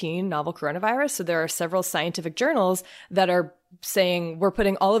 2019 novel coronavirus. So there are several scientific journals that are saying, we're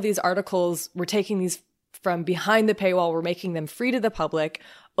putting all of these articles, we're taking these from behind the paywall, we're making them free to the public,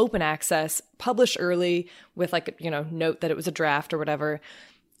 open access, publish early with note that it was a draft or whatever.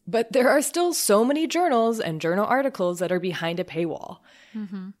 But there are still so many journals and journal articles that are behind a paywall.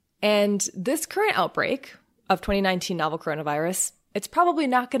 And this current outbreak of 2019 novel coronavirus, it's probably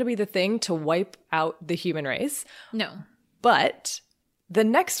not going to be the thing to wipe out the human race. No. But the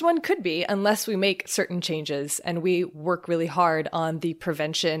next one could be, unless we make certain changes and we work really hard on the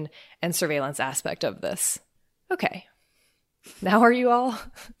prevention and surveillance aspect of this. Okay. Now are you all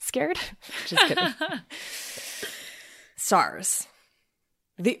scared? Just kidding. SARS.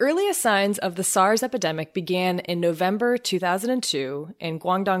 The earliest signs of the SARS epidemic began in November 2002 in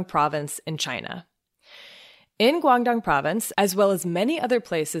Guangdong Province in China. In Guangdong Province, as well as many other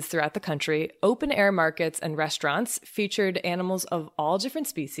places throughout the country, open-air markets and restaurants featured animals of all different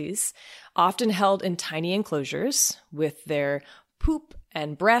species, often held in tiny enclosures, with their poop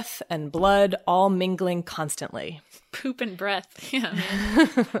and breath and blood all mingling constantly. Poop and breath. Yeah,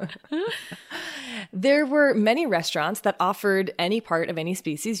 man. There were many restaurants that offered any part of any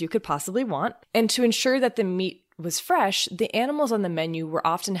species you could possibly want, and to ensure that the meat was fresh, the animals on the menu were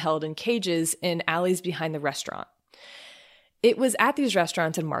often held in cages in alleys behind the restaurant. It was at these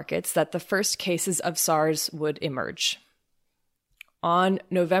restaurants and markets that the first cases of SARS would emerge. On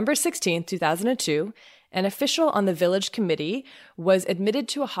November 16, 2002, an official on the village committee was admitted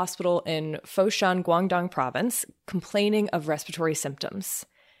to a hospital in Foshan, Guangdong Province, complaining of respiratory symptoms.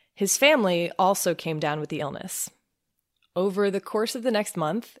 His family also came down with the illness. Over the course of the next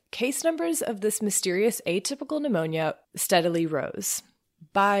month, case numbers of this mysterious atypical pneumonia steadily rose.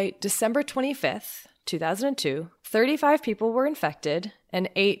 By December 25th, 2002, 35 people were infected and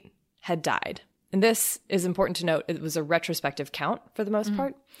 8 had died. And this is important to note. It was a retrospective count for the most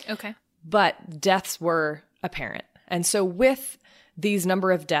part. Okay. But deaths were apparent. And so with these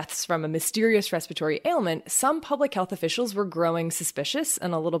number of deaths from a mysterious respiratory ailment, some public health officials were growing suspicious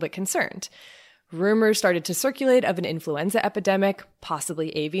and a little bit concerned. Rumors started to circulate of an influenza epidemic, possibly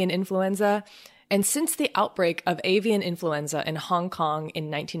avian influenza. And since the outbreak of avian influenza in Hong Kong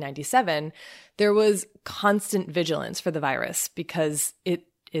in 1997, there was constant vigilance for the virus because it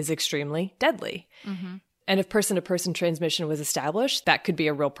is extremely deadly. Mm-hmm. And if person-to-person transmission was established, that could be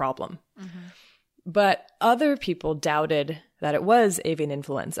a real problem. Mm-hmm. But other people doubted that it was avian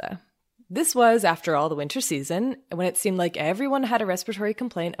influenza. This was, after all, the winter season, when it seemed like everyone had a respiratory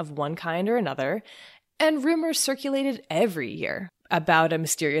complaint of one kind or another, and rumors circulated every year about a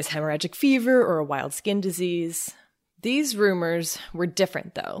mysterious hemorrhagic fever or a wild skin disease. These rumors were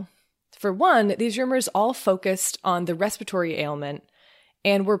different, though. For one, these rumors all focused on the respiratory ailment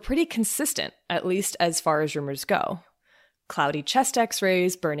and were pretty consistent, at least as far as rumors go. Cloudy chest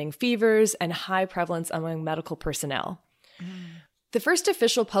x-rays, burning fevers, and high prevalence among medical personnel. The first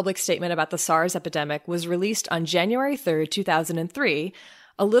official public statement about the SARS epidemic was released on January 3rd, 2003,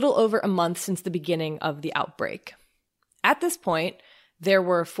 a little over a month since the beginning of the outbreak. At this point, there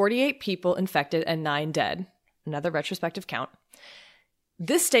were 48 people infected and 9 dead, another retrospective count.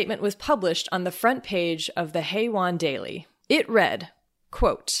 This statement was published on the front page of the Haiwan Daily. It read,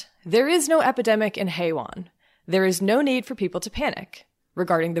 quote, "There is no epidemic in Haiwan. There is no need for people to panic.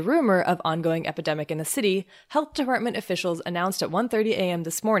 Regarding the rumor of ongoing epidemic in the city, health department officials announced at 1:30 a.m.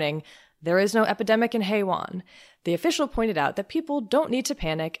 this morning, there is no epidemic in Haiwan. The official pointed out that people don't need to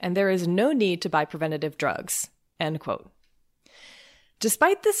panic and there is no need to buy preventative drugs." End quote.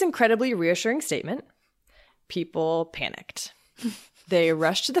 Despite this incredibly reassuring statement, people panicked. They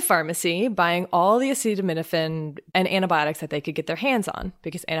rushed to the pharmacy, buying all the acetaminophen and antibiotics that they could get their hands on,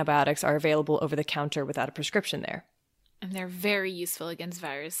 because antibiotics are available over the counter without a prescription there. And they're very useful against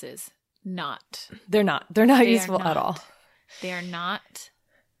viruses. Not. They're not. They're not useful at all. They are not.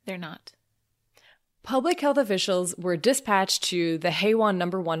 They're not. Public health officials were dispatched to the Haiwan No.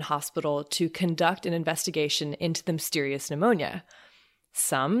 1 hospital to conduct an investigation into the mysterious pneumonia.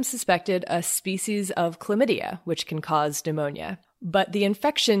 Some suspected a species of chlamydia, which can cause pneumonia, but the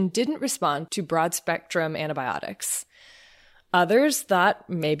infection didn't respond to broad-spectrum antibiotics. Others thought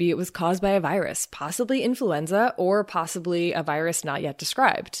maybe it was caused by a virus, possibly influenza, or possibly a virus not yet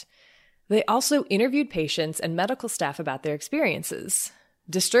described. They also interviewed patients and medical staff about their experiences.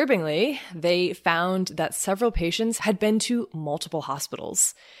 Disturbingly, they found that several patients had been to multiple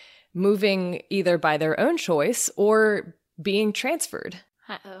hospitals, moving either by their own choice or being transferred.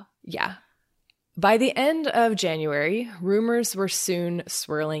 Uh-oh. Yeah. By the end of January, rumors were soon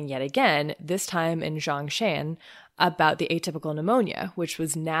swirling yet again, this time in Zhongshan, about the atypical pneumonia, which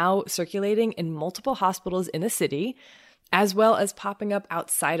was now circulating in multiple hospitals in the city, as well as popping up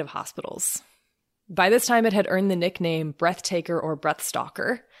outside of hospitals. By this time, it had earned the nickname Breath Taker or Breath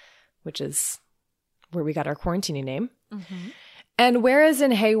Stalker, which is where we got our quarantining name. Mm-hmm. And whereas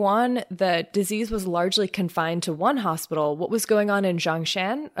in Haiwan, the disease was largely confined to one hospital, what was going on in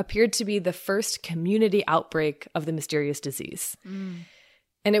Zhongshan appeared to be the first community outbreak of the mysterious disease. Mm.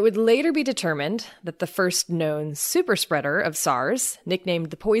 And it would later be determined that the first known super spreader of SARS, nicknamed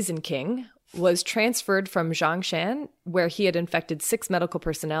the Poison King, was transferred from Zhongshan, where he had infected 6 medical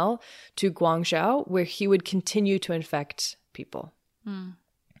personnel, to Guangzhou, where he would continue to infect people. Mm.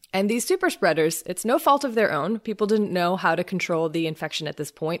 And these super spreaders, it's no fault of their own. People didn't know how to control the infection at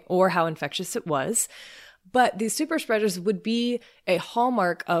this point or how infectious it was. But these super spreaders would be a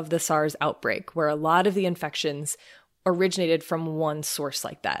hallmark of the SARS outbreak, where a lot of the infections originated from one source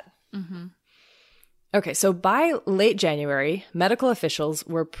like that. Mm-hmm. Okay, so by late January, medical officials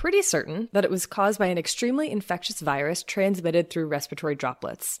were pretty certain that it was caused by an extremely infectious virus transmitted through respiratory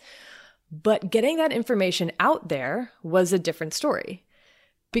droplets. But getting that information out there was a different story,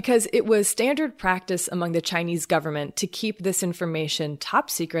 because it was standard practice among the Chinese government to keep this information top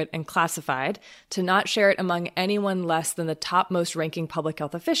secret and classified, to not share it among anyone less than the topmost ranking public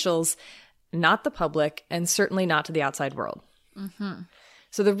health officials, not the public, and certainly not to the outside world. Mm-hmm.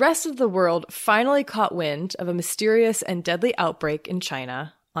 So the rest of the world finally caught wind of a mysterious and deadly outbreak in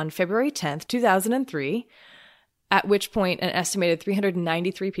China on February 10th, 2003, at which point an estimated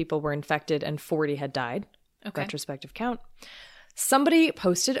 393 people were infected and 40 had died. Okay. Retrospective count. Somebody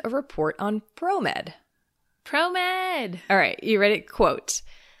posted a report on ProMed. ProMed! All right, you ready? Quote.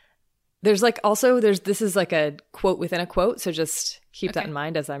 This is like a quote within a quote, so just keep that in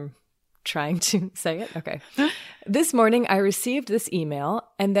mind as I'm trying to say it. Okay. This morning, I received this email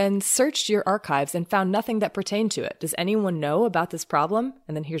and then searched your archives and found nothing that pertained to it. Does anyone know about this problem?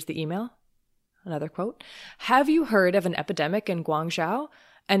 And then here's the email. Another quote. Have you heard of an epidemic in Guangzhou?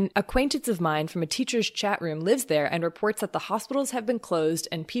 An acquaintance of mine from a teacher's chat room lives there and reports that the hospitals have been closed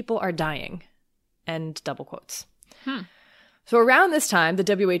and people are dying. End double quotes. So around this time,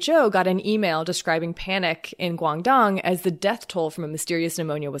 the WHO got an email describing panic in Guangdong as the death toll from a mysterious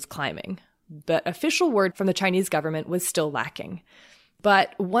pneumonia was climbing. But official word from the Chinese government was still lacking.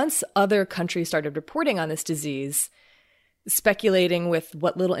 But once other countries started reporting on this disease, speculating with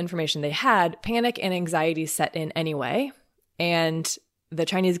what little information they had, panic and anxiety set in anyway. And the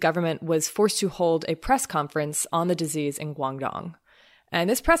Chinese government was forced to hold a press conference on the disease in Guangdong. And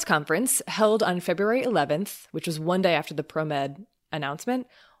this press conference, held on February 11th, which was one day after the ProMed announcement,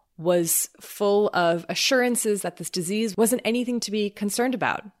 was full of assurances that this disease wasn't anything to be concerned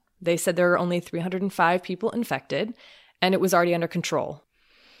about. They said there were only 305 people infected, and it was already under control.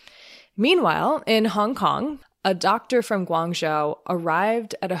 Meanwhile, in Hong Kong, a doctor from Guangzhou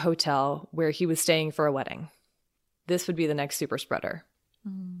arrived at a hotel where he was staying for a wedding. This would be the next super spreader.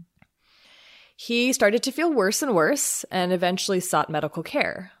 Mm. He started to feel worse and worse and eventually sought medical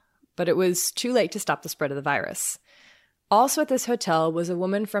care, but it was too late to stop the spread of the virus. Also at this hotel was a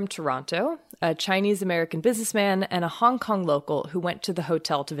woman from Toronto, a Chinese-American businessman, and a Hong Kong local who went to the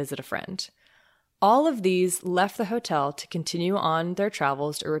hotel to visit a friend. All of these left the hotel to continue on their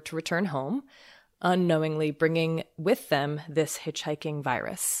travels or to return home, unknowingly bringing with them this hitchhiking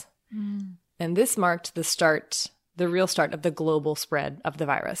virus. Mm. And this marked the real start of the global spread of the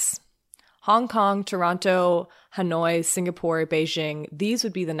virus. Hong Kong, Toronto, Hanoi, Singapore, Beijing, these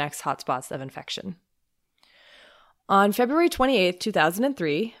would be the next hotspots of infection. On February 28,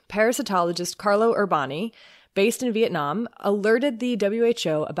 2003, parasitologist Carlo Urbani, based in Vietnam, alerted the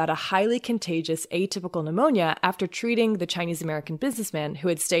WHO about a highly contagious atypical pneumonia after treating the Chinese-American businessman who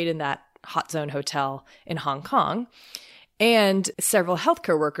had stayed in that hot zone hotel in Hong Kong, and several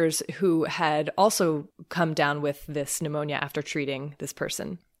healthcare workers who had also come down with this pneumonia after treating this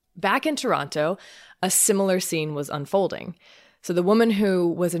person. Back in Toronto, a similar scene was unfolding. So the woman who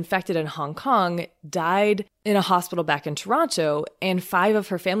was infected in Hong Kong died in a hospital back in Toronto, and 5 of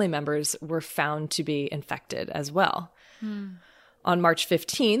her family members were found to be infected as well. On March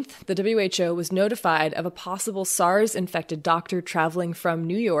 15th, the WHO was notified of a possible SARS-infected doctor traveling from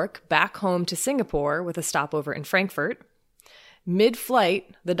New York back home to Singapore with a stopover in Frankfurt.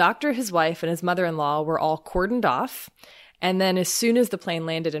 Mid-flight, the doctor, his wife, and his mother-in-law were all cordoned off. And then as soon as the plane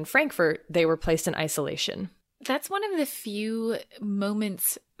landed in Frankfurt, they were placed in isolation. That's one of the few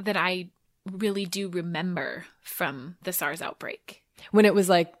moments that I really do remember from the SARS outbreak. When it was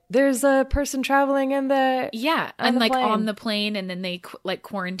like, there's a person traveling in the and like plane. On the plane, and then they like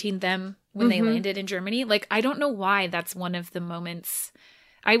quarantined them when they landed in Germany. Like, I don't know why that's one of the moments.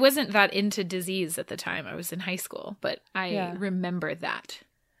 I wasn't that into disease at the time. I was in high school, but I remember that.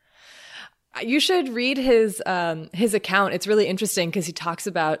 You should read his account. It's really interesting because he talks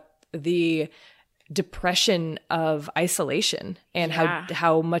about the depression of isolation and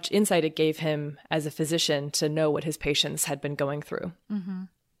how much insight it gave him as a physician to know what his patients had been going through.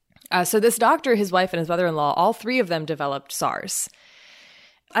 Mm-hmm. So this doctor, his wife, and his mother-in-law, all 3 of them developed SARS.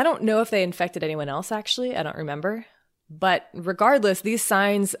 I don't know if they infected anyone else, actually. I don't remember. But regardless, these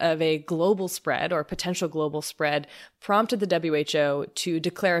signs of a global spread or potential global spread prompted the WHO to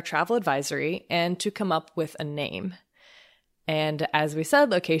declare a travel advisory and to come up with a name. And as we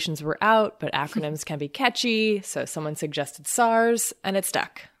said, locations were out, but acronyms can be catchy, so someone suggested SARS, and it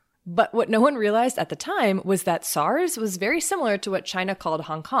stuck. But what no one realized at the time was that SARS was very similar to what China called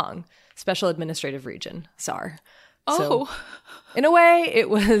Hong Kong, Special Administrative Region, SAR. Oh. So, in a way,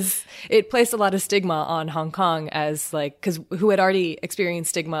 it placed a lot of stigma on Hong Kong as because who had already experienced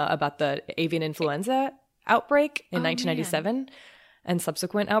stigma about the avian influenza outbreak in 1997 and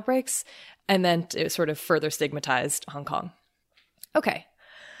subsequent outbreaks. And then it sort of further stigmatized Hong Kong. Okay.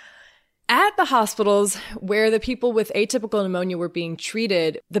 At the hospitals where the people with atypical pneumonia were being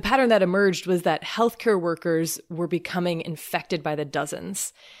treated, the pattern that emerged was that healthcare workers were becoming infected by the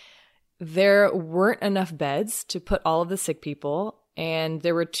dozens. There weren't enough beds to put all of the sick people, and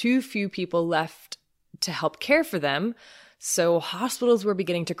there were too few people left to help care for them, so hospitals were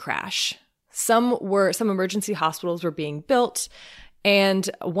beginning to crash. Some emergency hospitals were being built, and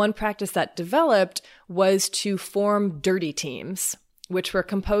one practice that developed was to form dirty teams, which were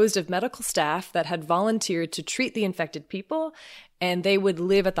composed of medical staff that had volunteered to treat the infected people, and they would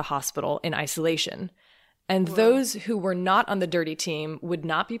live at the hospital in isolation. And those who were not on the dirty team would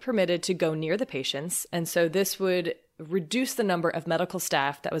not be permitted to go near the patients, and so this would reduce the number of medical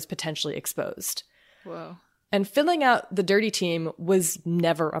staff that was potentially exposed. Whoa. And filling out the dirty team was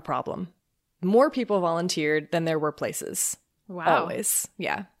never a problem. More people volunteered than there were places. Wow. Always.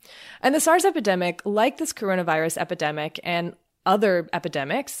 Yeah. And the SARS epidemic, like this coronavirus epidemic and other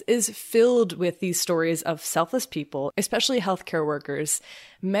epidemics, is filled with these stories of selfless people, especially healthcare workers,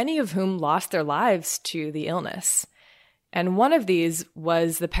 many of whom lost their lives to the illness. And one of these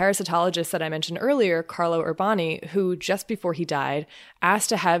was the parasitologist that I mentioned earlier, Carlo Urbani, who just before he died asked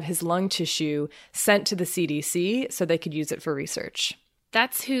to have his lung tissue sent to the CDC so they could use it for research.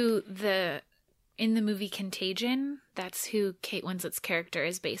 That's who in the movie Contagion, that's who Kate Winslet's character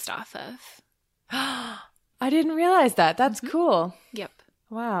is based off of. I didn't realize that. That's cool. Yep.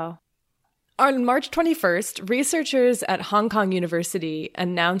 Wow. On March 21st, researchers at Hong Kong University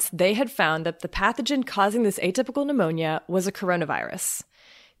announced they had found that the pathogen causing this atypical pneumonia was a coronavirus,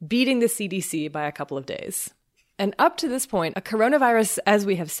 beating the CDC by a couple of days. And up to this point, a coronavirus, as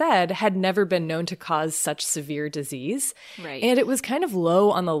we have said, had never been known to cause such severe disease. Right. And it was kind of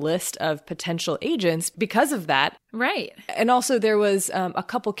low on the list of potential agents because of that. Right. And also there was a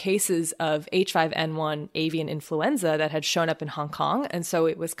couple cases of H5N1 avian influenza that had shown up in Hong Kong. And so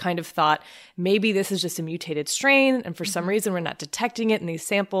it was kind of thought, maybe this is just a mutated strain, and for some reason we're not detecting it in these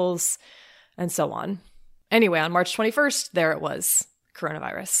samples, and so on. Anyway, on March 21st, there it was,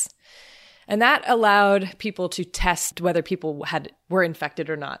 coronavirus. And that allowed people to test whether people were infected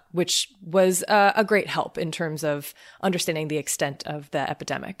or not, which was a great help in terms of understanding the extent of the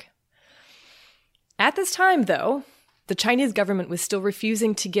epidemic. At this time, though, the Chinese government was still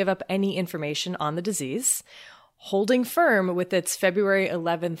refusing to give up any information on the disease, holding firm with its February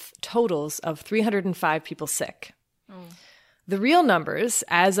 11th totals of 305 people sick. The real numbers,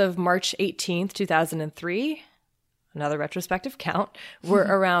 as of March 18th, 2003, another retrospective count, were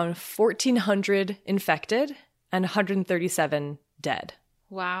around 1,400 infected and 137 dead.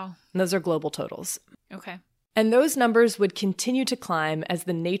 Wow. And those are global totals. Okay. And those numbers would continue to climb as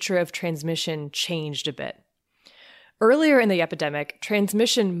the nature of transmission changed a bit. Earlier in the epidemic,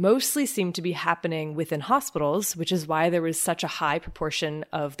 transmission mostly seemed to be happening within hospitals, which is why there was such a high proportion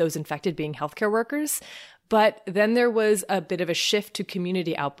of those infected being healthcare workers. But then there was a bit of a shift to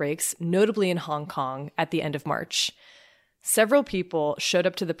community outbreaks, notably in Hong Kong at the end of March. Several people showed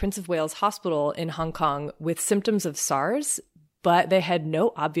up to the Prince of Wales Hospital in Hong Kong with symptoms of SARS, but they had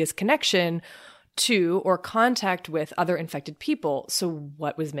no obvious connection to or contact with other infected people. So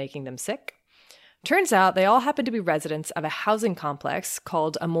what was making them sick? Turns out they all happened to be residents of a housing complex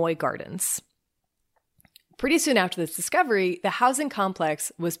called Amoy Gardens. Pretty soon after this discovery, the housing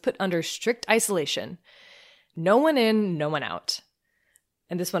complex was put under strict isolation. No one in, no one out.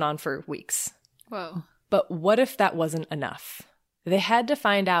 And this went on for weeks. Whoa. But what if that wasn't enough? They had to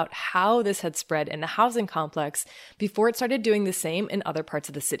find out how this had spread in the housing complex before it started doing the same in other parts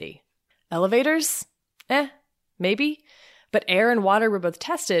of the city. Elevators? Maybe. But air and water were both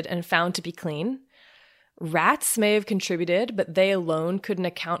tested and found to be clean. Rats may have contributed, but they alone couldn't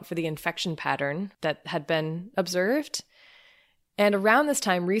account for the infection pattern that had been observed. And around this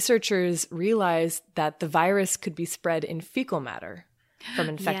time, researchers realized that the virus could be spread in fecal matter from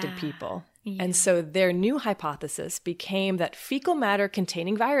infected people. Yeah. And so their new hypothesis became that fecal matter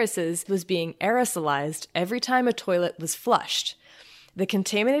containing viruses was being aerosolized every time a toilet was flushed. The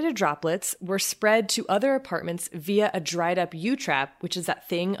contaminated droplets were spread to other apartments via a dried up U-trap, which is that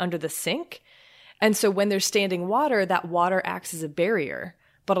thing under the sink. And so when there's standing water, that water acts as a barrier.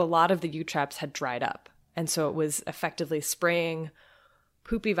 But a lot of the U-traps had dried up. And so it was effectively spraying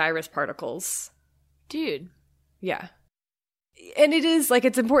poopy virus particles. Dude. Yeah. And it is, like,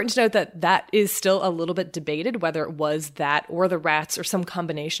 it's important to note that that is still a little bit debated, whether it was that or the rats or some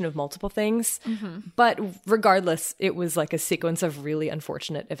combination of multiple things. But regardless, it was like a sequence of really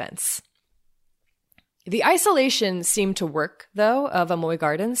unfortunate events. The isolation seemed to work, though, of Amoy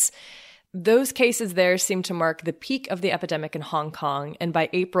Gardens. Those cases there seemed to mark the peak of the epidemic in Hong Kong, and by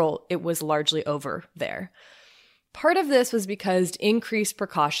April, it was largely over there. Part of this was because increased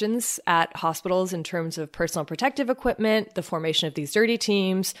precautions at hospitals in terms of personal protective equipment, the formation of these dirty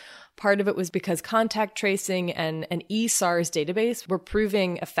teams. Part of it was because contact tracing and an eSARS database were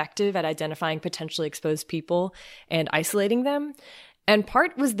proving effective at identifying potentially exposed people and isolating them. And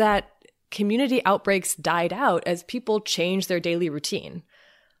part was that community outbreaks died out as people changed their daily routine.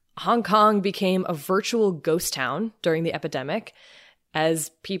 Hong Kong became a virtual ghost town during the epidemic,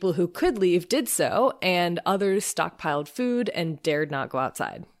 as people who could leave did so, and others stockpiled food and dared not go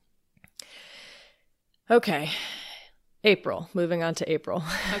outside. Okay, April. Moving on to April.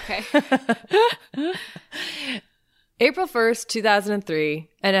 Okay. April 1st, 2003,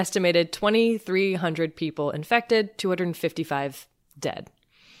 an estimated 2,300 people infected, 255 dead.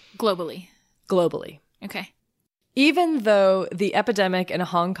 Globally. Okay. Even though the epidemic in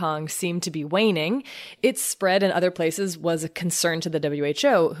Hong Kong seemed to be waning, its spread in other places was a concern to the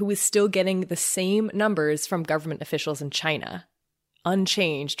WHO, who was still getting the same numbers from government officials in China,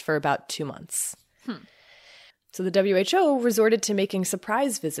 unchanged for about 2 months. So the WHO resorted to making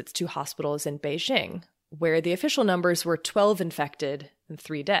surprise visits to hospitals in Beijing, where the official numbers were 12 infected and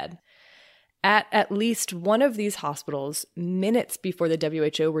 3 dead. At least one of these hospitals, minutes before the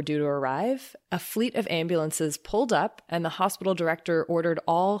WHO were due to arrive, a fleet of ambulances pulled up and the hospital director ordered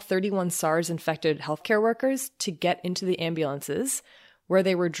all 31 SARS-infected healthcare workers to get into the ambulances, where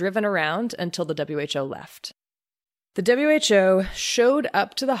they were driven around until the WHO left. The WHO showed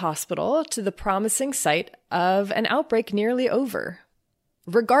up to the hospital to the promising sight of an outbreak nearly over.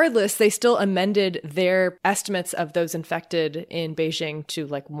 Regardless, they still amended their estimates of those infected in Beijing to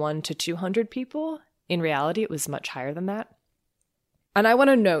like 1 to 200 people. In reality, it was much higher than that. And I want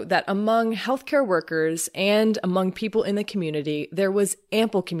to note that among healthcare workers and among people in the community, there was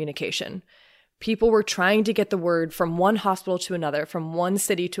ample communication. People were trying to get the word from one hospital to another, from one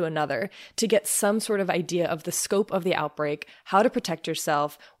city to another, to get some sort of idea of the scope of the outbreak, how to protect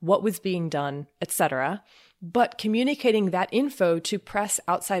yourself, what was being done, etc. But communicating that info to press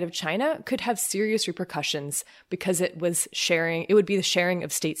outside of China could have serious repercussions because it would be the sharing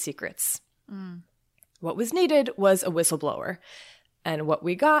of state secrets. What was needed was a whistleblower. And what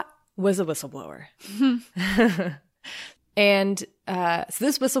we got was a whistleblower. And so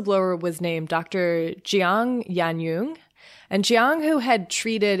this whistleblower was named Dr. Jiang Yanyong. And Jiang, who had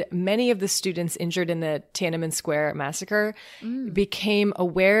treated many of the students injured in the Tiananmen Square massacre, became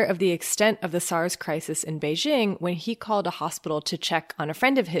aware of the extent of the SARS crisis in Beijing when he called a hospital to check on a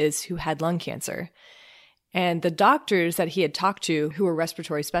friend of his who had lung cancer. And the doctors that he had talked to, who were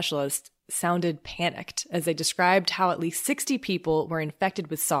respiratory specialists, sounded panicked as they described how at least 60 people were infected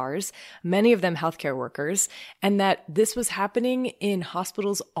with SARS, many of them healthcare workers, and that this was happening in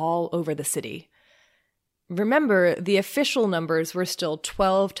hospitals all over the city. Remember, the official numbers were still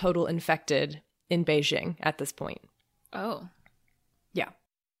 12 total infected in Beijing at this point. Oh. Yeah.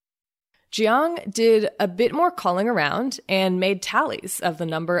 Jiang did a bit more calling around and made tallies of the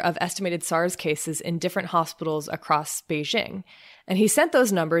number of estimated SARS cases in different hospitals across Beijing. And he sent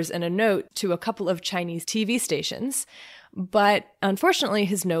those numbers in a note to a couple of Chinese TV stations, but unfortunately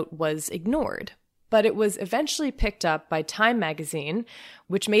his note was ignored. But it was eventually picked up by Time magazine,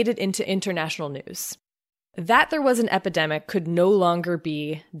 which made it into international news. That there was an epidemic could no longer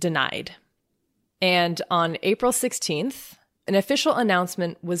be denied. And on April 16th, an official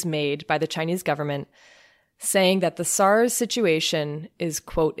announcement was made by the Chinese government saying that the SARS situation is,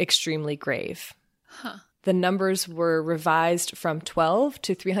 quote, extremely grave. The numbers were revised from 12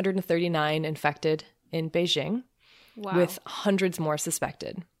 to 339 infected in Beijing, with hundreds more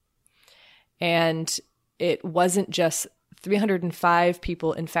suspected. And it wasn't just 305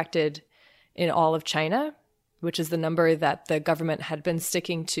 people infected in all of China, which is the number that the government had been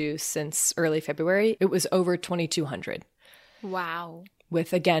sticking to since early February. It was over 2,200. Wow.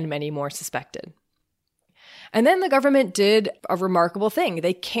 With, again, many more suspected. And then the government did a remarkable thing.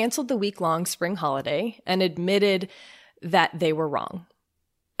 They canceled the week-long spring holiday and admitted that they were wrong.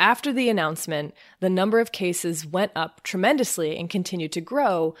 After the announcement, the number of cases went up tremendously and continued to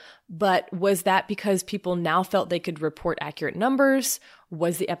grow. But was that because people now felt they could report accurate numbers?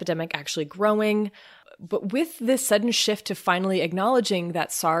 Was the epidemic actually growing? But with this sudden shift to finally acknowledging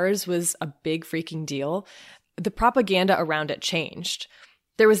that SARS was a big freaking deal, the propaganda around it changed.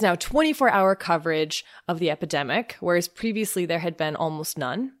 There was now 24-hour coverage of the epidemic, whereas previously there had been almost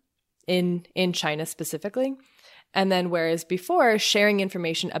none in China specifically. And then whereas before sharing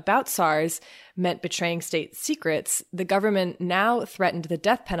information about SARS meant betraying state secrets, the government now threatened the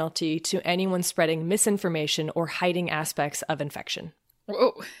death penalty to anyone spreading misinformation or hiding aspects of infection.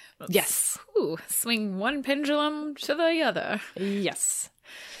 Whoa. Yes. Ooh, swing one pendulum to the other. Yes.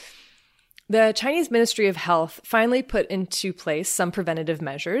 The Chinese Ministry of Health finally put into place some preventative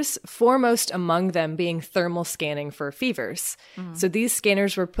measures, foremost among them being thermal scanning for fevers. So these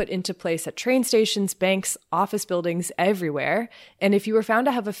scanners were put into place at train stations, banks, office buildings, everywhere. And if you were found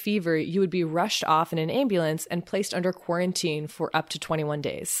to have a fever, you would be rushed off in an ambulance and placed under quarantine for up to 21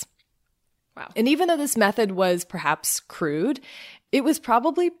 days. Wow. And even though this method was perhaps crude, it was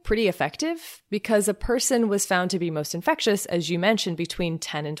probably pretty effective because a person was found to be most infectious, as you mentioned, between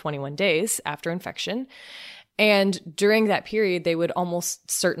 10 and 21 days after infection. And during that period, they would almost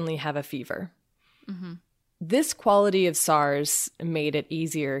certainly have a fever. Mm-hmm. This quality of SARS made it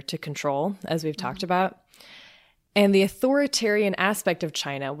easier to control, as we've talked about. And the authoritarian aspect of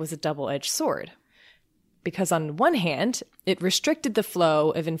China was a double-edged sword. Because on one hand, it restricted the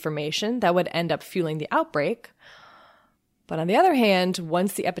flow of information that would end up fueling the outbreak. But on the other hand,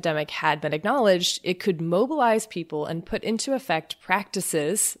 once the epidemic had been acknowledged, it could mobilize people and put into effect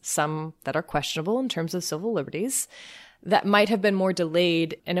practices, some that are questionable in terms of civil liberties, that might have been more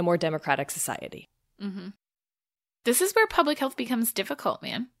delayed in a more democratic society. Mm-hmm. This is where public health becomes difficult,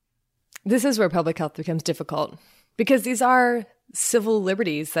 man. This is where public health becomes difficult because these are civil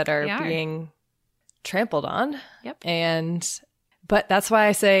liberties that are being trampled on. Yep. But that's why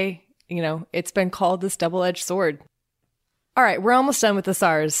I say, it's been called this double-edged sword. All right, we're almost done with the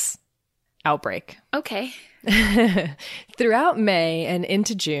SARS outbreak. Okay. Throughout May and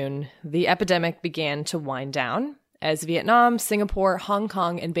into June, the epidemic began to wind down as Vietnam, Singapore, Hong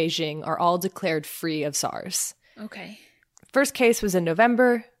Kong, and Beijing are all declared free of SARS. Okay. First case was in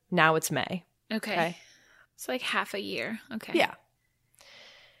November. Now it's May. Okay. It's like half a year. Okay. Yeah.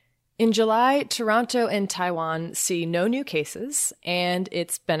 In July, Toronto and Taiwan see no new cases, and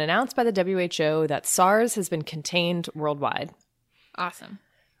it's been announced by the WHO that SARS has been contained worldwide. Awesome.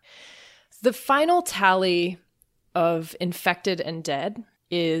 The final tally of infected and dead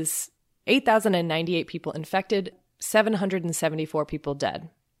is 8,098 people infected, 774 people dead.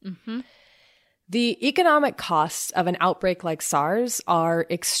 Mm-hmm. The economic costs of an outbreak like SARS are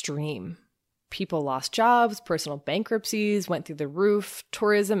extreme. People lost jobs, personal bankruptcies went through the roof,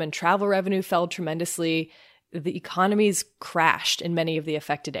 tourism and travel revenue fell tremendously. The economies crashed in many of the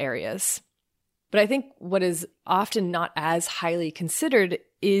affected areas. But I think what is often not as highly considered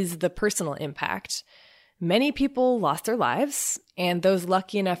is the personal impact. Many people lost their lives, and those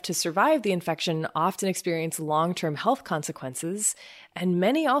lucky enough to survive the infection often experience long-term health consequences, and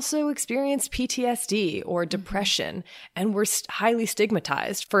many also experienced PTSD or depression and were highly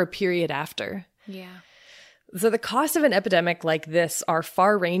stigmatized for a period after. Yeah. So the costs of an epidemic like this are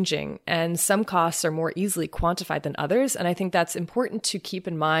far-ranging, and some costs are more easily quantified than others, and I think that's important to keep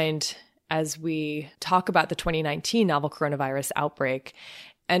in mind as we talk about the 2019 novel coronavirus outbreak.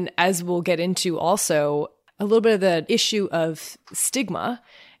 And as we'll get into also, a little bit of the issue of stigma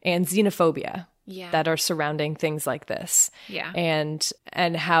and xenophobia that are surrounding things like this. Yeah. And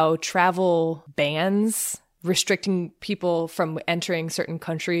how travel bans restricting people from entering certain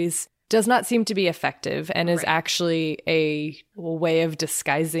countries does not seem to be effective and is actually a way of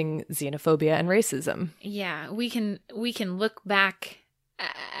disguising xenophobia and racism. Yeah, we can look back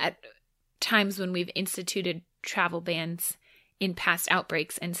at times when we've instituted travel bans in past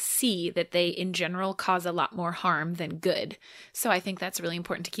outbreaks and see that they in general cause a lot more harm than good. So I think that's really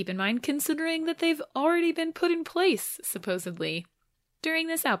important to keep in mind, considering that they've already been put in place, supposedly, during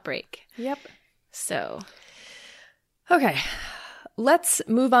this outbreak. Yep. So. Okay, let's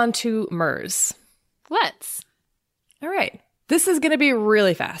move on to MERS. Let's. All right. This is going to be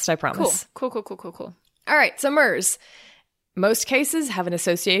really fast, I promise. Cool. All right, so MERS. Most cases have an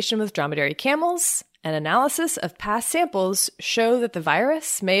association with dromedary camels. An analysis of past samples show that the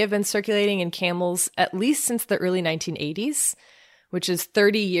virus may have been circulating in camels at least since the early 1980s, which is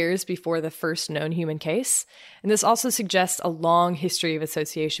 30 years before the first known human case. And this also suggests a long history of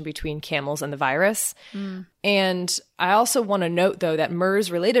association between camels and the virus. And I also want to note, though, that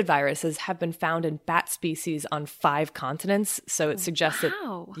MERS-related viruses have been found in bat species on 5 continents. So it suggests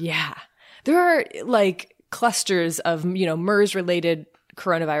that, there are like clusters of, MERS-related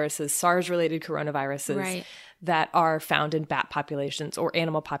coronaviruses, SARS-related coronaviruses that are found in bat populations or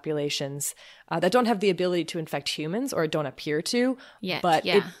animal populations that don't have the ability to infect humans or don't appear to. Yet, but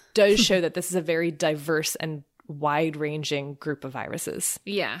it does show that this is a very diverse and wide-ranging group of viruses.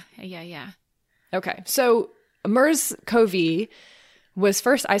 Yeah. Okay, so MERS-CoV was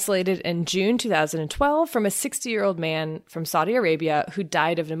first isolated in June 2012 from a 60-year-old man from Saudi Arabia who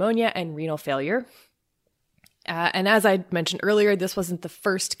died of pneumonia and renal failure. And as I mentioned earlier, this wasn't the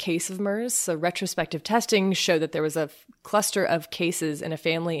first case of MERS. So retrospective testing showed that there was a cluster of cases in a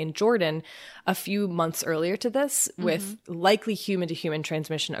family in Jordan a few months earlier to this, with likely human-to-human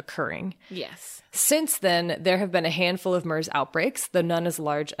transmission occurring. Yes. Since then, there have been a handful of MERS outbreaks, though none as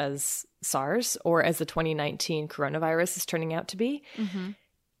large as SARS or as the 2019 coronavirus is turning out to be.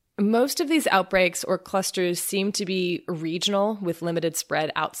 Most of these outbreaks or clusters seem to be regional with limited spread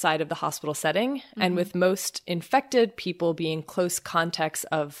outside of the hospital setting, and with most infected people being close contacts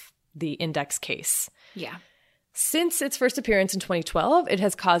of the index case. Yeah. Since its first appearance in 2012, it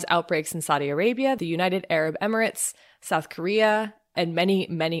has caused outbreaks in Saudi Arabia, the United Arab Emirates, South Korea, and many,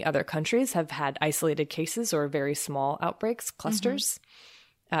 many other countries have had isolated cases or very small outbreaks, clusters.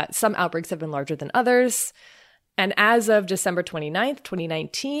 Some outbreaks have been larger than others. And as of December 29th,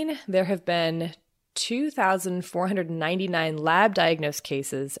 2019, there have been 2,499 lab-diagnosed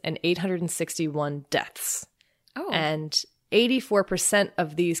cases and 861 deaths. Oh. And 84%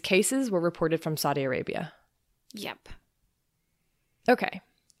 of these cases were reported from Saudi Arabia. Yep. Okay.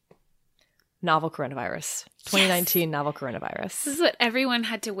 Novel coronavirus. 2019 novel coronavirus. This is what everyone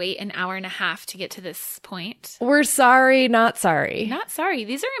had to wait an hour and a half to get to this point. We're sorry, not sorry. Not sorry.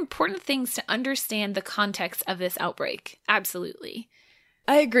 These are important things to understand the context of this outbreak. Absolutely.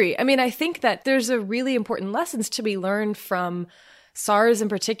 I agree. I mean, I think that there's a really important lessons to be learned from SARS in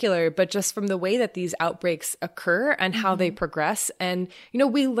particular, but just from the way that these outbreaks occur and how they progress. And,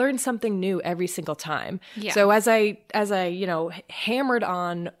 we learn something new every single time. Yeah. So as I hammered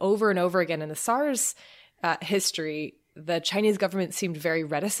on over and over again in the SARS history, the Chinese government seemed very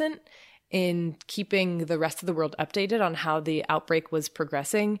reticent in keeping the rest of the world updated on how the outbreak was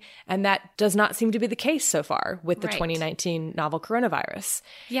progressing. And that does not seem to be the case so far with the 2019 novel coronavirus.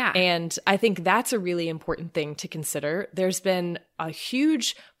 Yeah. And I think that's a really important thing to consider. There's been a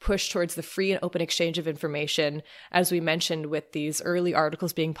huge push towards the free and open exchange of information, as we mentioned, with these early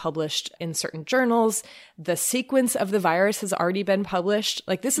articles being published in certain journals. The sequence of the virus has already been published.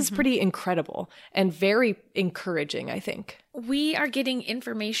 Like, this is pretty incredible and very encouraging, I think. We are getting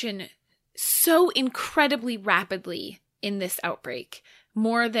information so incredibly rapidly in this outbreak,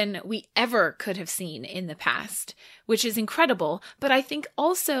 more than we ever could have seen in the past, which is incredible. But I think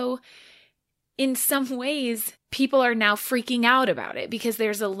also, in some ways, people are now freaking out about it because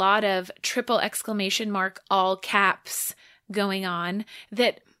there's a lot of triple exclamation mark, all caps going on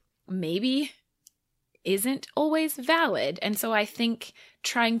that maybe isn't always valid. And so I think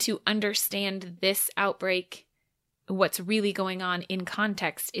trying to understand this outbreak, what's really going on in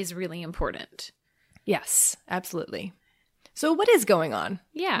context, is really important. Yes, absolutely. So what is going on?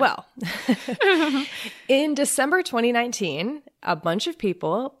 Yeah. Well, in December 2019, a bunch of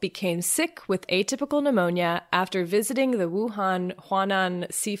people became sick with atypical pneumonia after visiting the Wuhan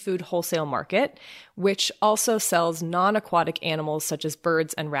Huanan Seafood Wholesale Market, which also sells non-aquatic animals such as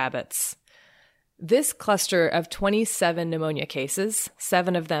birds and rabbits. This cluster of 27 pneumonia cases,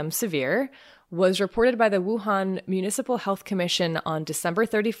 7 of them severe, was reported by the Wuhan Municipal Health Commission on December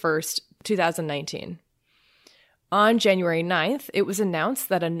 31st, 2019. On January 9th, it was announced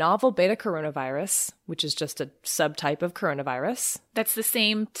that a novel beta coronavirus, which is just a subtype of coronavirus. That's the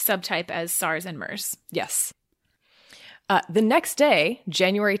same subtype as SARS and MERS. Yes. The next day,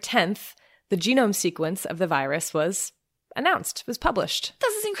 January 10th, the genome sequence of the virus was announced, was published.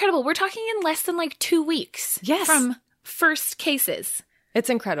 This is incredible. We're talking in less than 2 weeks. Yes. From first cases. It's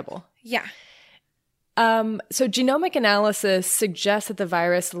incredible. Yeah. So genomic analysis suggests that the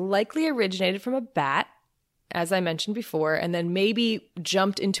virus likely originated from a bat, as I mentioned before, and then maybe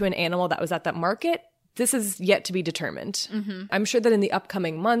jumped into an animal that was at that market. This is yet to be determined. I'm sure that in the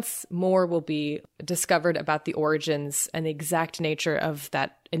upcoming months, more will be discovered about the origins and the exact nature of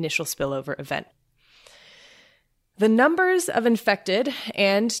that initial spillover event. The numbers of infected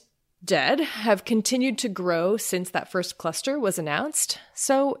and dead have continued to grow since that first cluster was announced.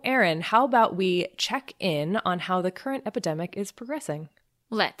 So, Erin, how about we check in on how the current epidemic is progressing?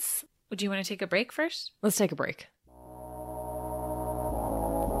 Let's. Do you want to take a break first? Let's take a break.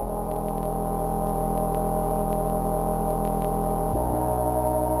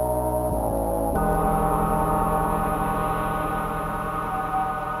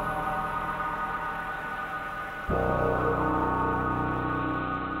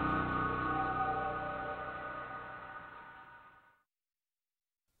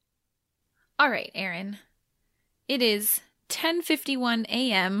 All right, Erin. It is 10:51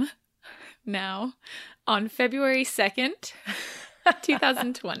 a.m. now on February 2nd,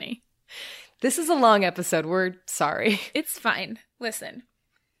 2020. This is a long episode. We're sorry. It's fine. Listen,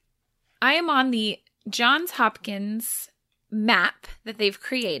 I am on the Johns Hopkins map that they've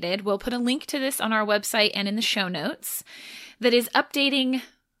created. We'll put a link to this on our website and in the show notes, that is updating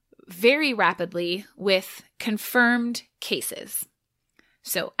very rapidly with confirmed cases.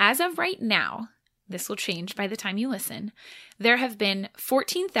 So as of right now, this will change by the time you listen, there have been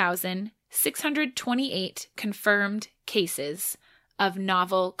 14,628 confirmed cases of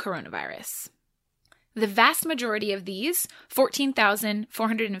novel coronavirus. The vast majority of these,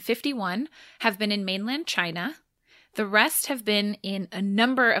 14,451, have been in mainland China. The rest have been in a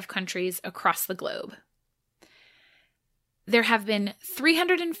number of countries across the globe. There have been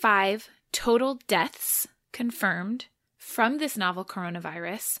 305 total deaths confirmed from this novel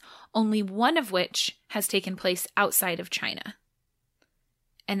coronavirus, only one of which has taken place outside of China,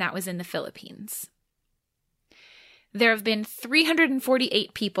 and that was in the Philippines. There have been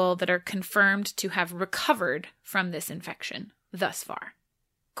 348 people that are confirmed to have recovered from this infection thus far.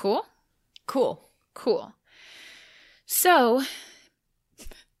 Cool? Cool. Cool. So,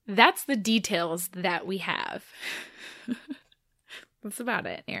 that's the details that we have. That's about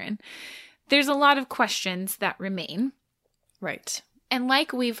it, Erin. There's a lot of questions that remain. Right. And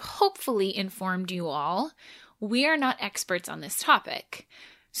like we've hopefully informed you all, we are not experts on this topic.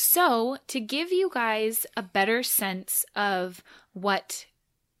 So, to give you guys a better sense of what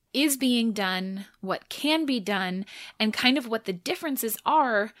is being done, what can be done, and kind of what the differences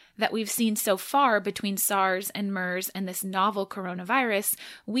are that we've seen so far between SARS and MERS and this novel coronavirus,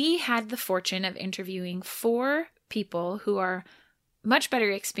 we had the fortune of interviewing 4 people who are much better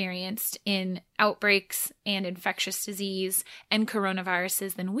experienced in outbreaks and infectious disease and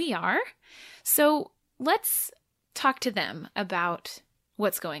coronaviruses than we are. So let's talk to them about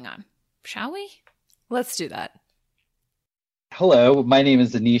what's going on, shall we? Let's do that. Hello, my name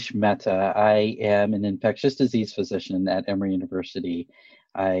is Anish Mehta. I am an infectious disease physician at Emory University.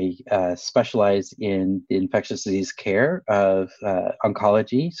 I specialize in the infectious disease care of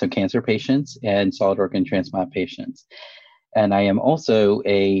oncology, so cancer patients, and solid organ transplant patients. And I am also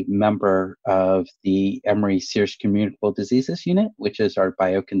a member of the Emory Serious Communicable Diseases Unit, which is our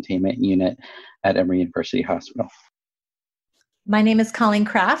biocontainment unit at Emory University Hospital. My name is Colleen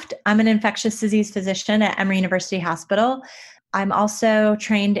Kraft. I'm an infectious disease physician at Emory University Hospital. I'm also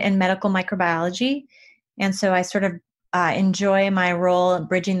trained in medical microbiology, and so I sort of enjoy my role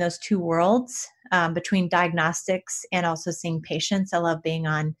bridging those two worlds between diagnostics and also seeing patients. I love being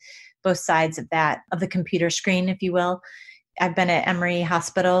on both sides of the computer screen, if you will. I've been at Emory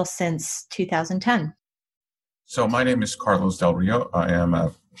Hospital since 2010. So my name is Carlos Del Rio. I am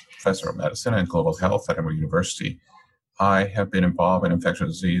a professor of medicine and global health at Emory University. I have been involved in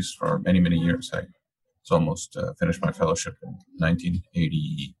infectious disease for many, many years. I almost finished my fellowship in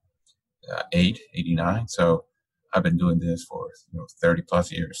 1988, 89. So I've been doing this for 30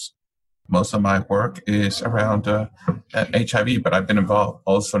 plus years. Most of my work is around HIV, but I've been involved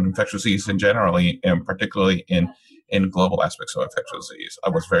also in infectious disease in generally, and particularly in global aspects of infectious disease. I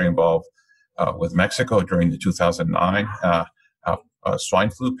was very involved with Mexico during the 2009 swine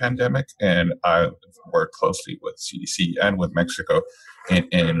flu pandemic, and I worked closely with CDC and with Mexico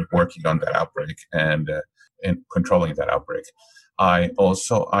in working on that outbreak and in controlling that outbreak. I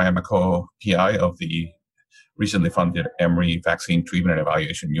am a co-PI of the recently funded Emory Vaccine Treatment and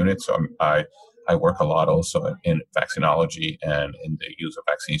Evaluation Unit, so I work a lot also in vaccinology and in the use of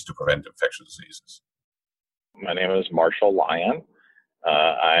vaccines to prevent infectious diseases. My name is Marshall Lyon.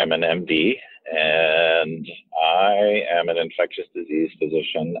 I am an MD, and I am an infectious disease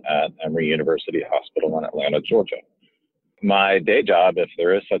physician at Emory University Hospital in Atlanta, Georgia. My day job, if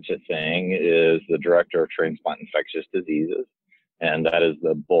there is such a thing, is the Director of Transplant Infectious Diseases, and that is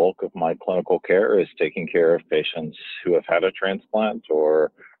the bulk of my clinical care, is taking care of patients who have had a transplant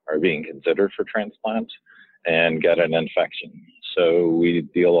or are being considered for transplant and get an infection. So we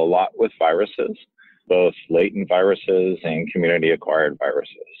deal a lot with viruses, both latent viruses and community-acquired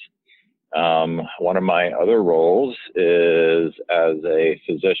viruses. One of my other roles is as a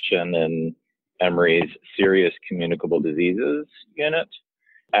physician in Emory's Serious Communicable Diseases Unit,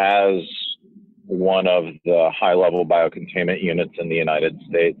 as one of the high-level biocontainment units in the United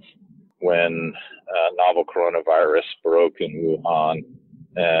States. When novel coronavirus broke in Wuhan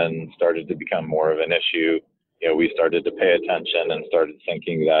and started to become more of an issue, we started to pay attention and started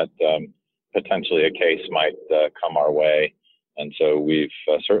thinking that potentially a case might come our way. And so we've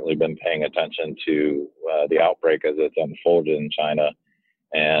certainly been paying attention to the outbreak as it's unfolded in China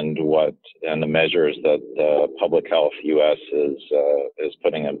and the measures that Public Health U.S. is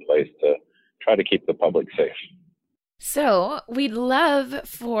putting in place to try to keep the public safe. So we'd love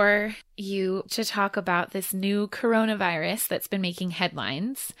for you to talk about this new coronavirus that's been making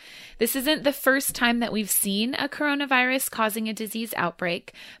headlines. This isn't the first time that we've seen a coronavirus causing a disease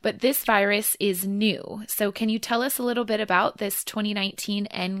outbreak, but this virus is new. So can you tell us a little bit about this 2019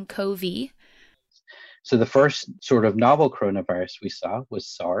 nCoV? So the first sort of novel coronavirus we saw was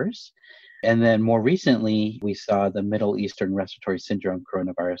SARS. And then more recently, we saw the Middle Eastern Respiratory Syndrome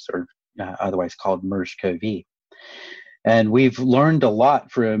coronavirus, or otherwise called MERS-CoV. And we've learned a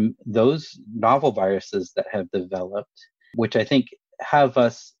lot from those novel viruses that have developed, which I think have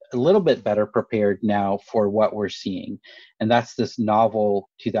us a little bit better prepared now for what we're seeing. And that's this novel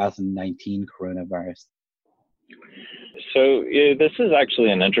 2019 coronavirus. So this is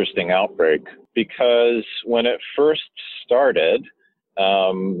actually an interesting outbreak because when it first started,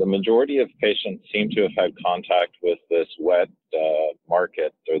 the majority of patients seem to have had contact with this wet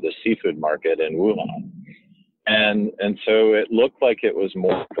market or the seafood market in Wuhan. And so it looked like it was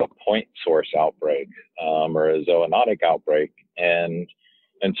more of a point source outbreak or a zoonotic outbreak. And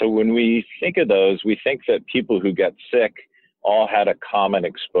so when we think of those, we think that people who get sick all had a common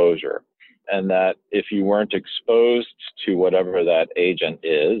exposure. And that if you weren't exposed to whatever that agent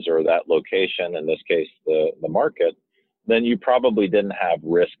is or that location, in this case, the market, then you probably didn't have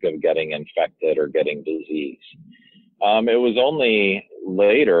risk of getting infected or getting disease. It was only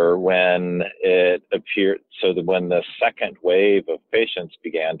later when it appeared, so that when the second wave of patients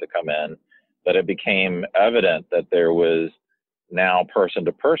began to come in, that it became evident that there was now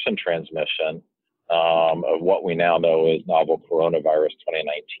person-to-person transmission of what we now know as novel coronavirus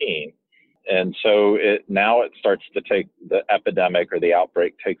 2019. And so now it starts to take, the epidemic or the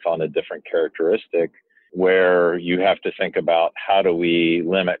outbreak takes on a different characteristic where you have to think about how do we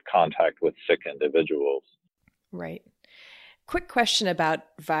limit contact with sick individuals. Right. Quick question about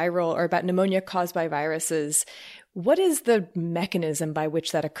viral or about pneumonia caused by viruses. What is the mechanism by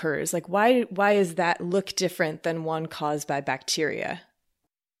which that occurs? Like why does that look different than one caused by bacteria?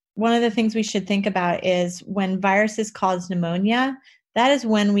 One of the things we should think about is when viruses cause pneumonia, that is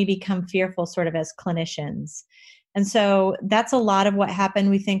when we become fearful sort of as clinicians. And so that's a lot of what happened,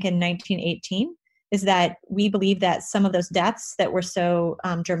 we think, in 1918, is that we believe that some of those deaths that were so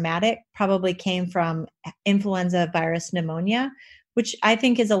dramatic probably came from influenza virus pneumonia, which I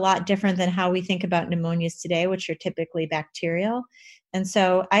think is a lot different than how we think about pneumonias today, which are typically bacterial. And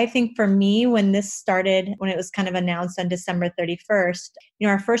so I think for me, when this started, when it was kind of announced on December 31st,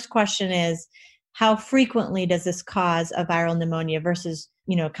 our first question is, how frequently does this cause a viral pneumonia versus,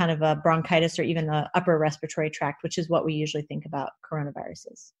 kind of a bronchitis or even the upper respiratory tract, which is what we usually think about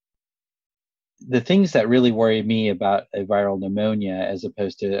coronaviruses. The things that really worry me about a viral pneumonia as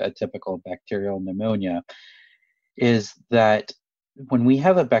opposed to a typical bacterial pneumonia is that when we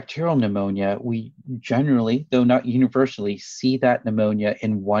have a bacterial pneumonia, we generally, though not universally, see that pneumonia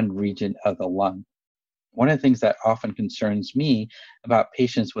in one region of the lung. One of the things that often concerns me about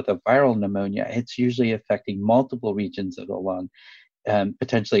patients with a viral pneumonia, it's usually affecting multiple regions of the lung,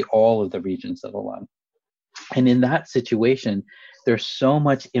 potentially all of the regions of the lung. And in that situation, there's so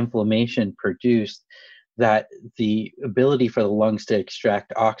much inflammation produced that the ability for the lungs to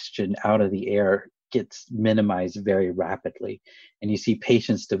extract oxygen out of the air gets minimized very rapidly. And you see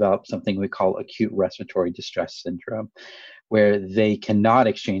patients develop something we call acute respiratory distress syndrome, where they cannot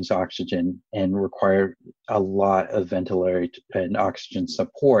exchange oxygen and require a lot of ventilator and oxygen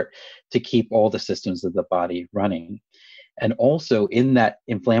support to keep all the systems of the body running. And also in that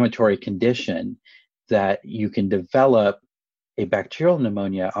inflammatory condition, that you can develop a bacterial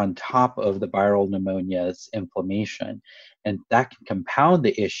pneumonia on top of the viral pneumonia's inflammation. And that can compound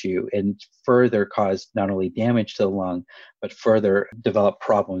the issue and further cause not only damage to the lung, but further develop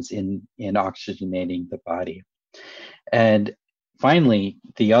problems in oxygenating the body. And finally,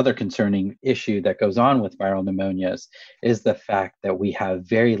 the other concerning issue that goes on with viral pneumonias is the fact that we have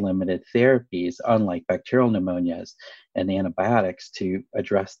very limited therapies, unlike bacterial pneumonias, and antibiotics to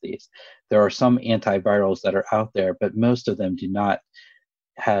address these. There are some antivirals that are out there, but most of them do not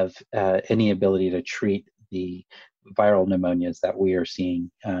have any ability to treat the viral pneumonias that we are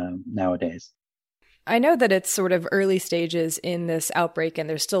seeing nowadays. I know that it's sort of early stages in this outbreak, and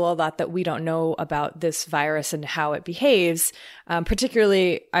there's still a lot that we don't know about this virus and how it behaves.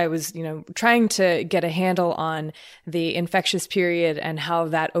 Particularly, I was, trying to get a handle on the infectious period and how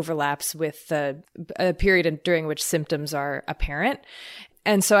that overlaps with the period during which symptoms are apparent.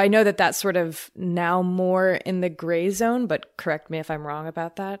 And so I know that that's sort of now more in the gray zone, but correct me if I'm wrong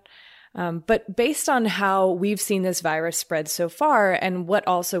about that. But based on how we've seen this virus spread so far and what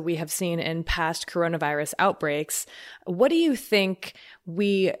also we have seen in past coronavirus outbreaks, what do you think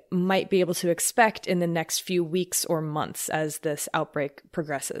we might be able to expect in the next few weeks or months as this outbreak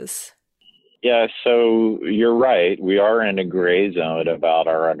progresses? Yeah, so you're right. We are in a gray zone about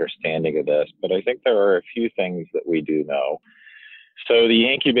our understanding of this, but I think there are a few things that we do know. So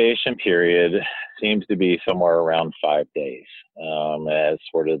the incubation period seems to be somewhere around 5 days as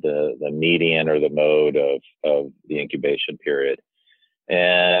sort of the median or the mode of the incubation period.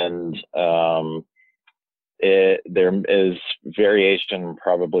 And there is variation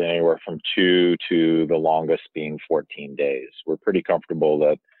probably anywhere from 2 to the longest being 14 days. We're pretty comfortable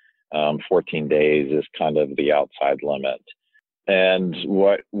that 14 days is kind of the outside limit. And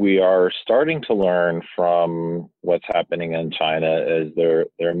what we are starting to learn from what's happening in China is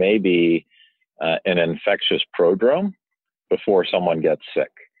there may be an infectious prodrome before someone gets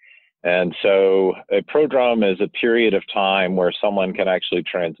sick. And so a prodrome is a period of time where someone can actually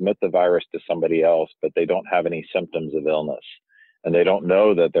transmit the virus to somebody else, but they don't have any symptoms of illness. And they don't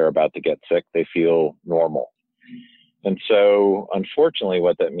know that they're about to get sick. They feel normal. And so, unfortunately,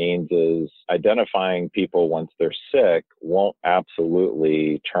 what that means is identifying people once they're sick won't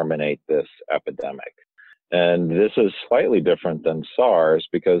absolutely terminate this epidemic. And this is slightly different than SARS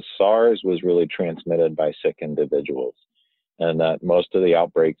because SARS was really transmitted by sick individuals, and that most of the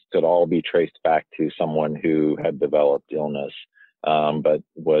outbreaks could all be traced back to someone who had developed illness, but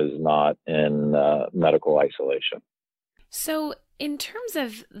was not in medical isolation. So in terms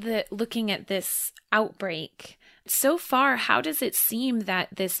of looking at this outbreak, so far, how does it seem that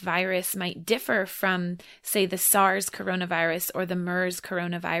this virus might differ from, say, the SARS coronavirus or the MERS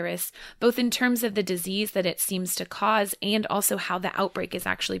coronavirus, both in terms of the disease that it seems to cause and also how the outbreak is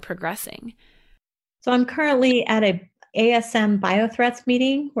actually progressing? So I'm currently at a ASM BioThreats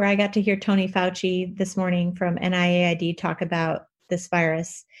meeting where I got to hear Tony Fauci this morning from NIAID talk about this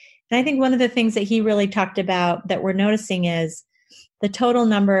virus. And I think one of the things that he really talked about that we're noticing is the total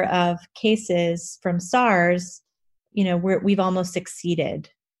number of cases from SARS, we've almost exceeded,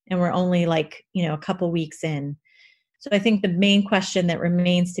 and we're only a couple weeks in. So I think the main question that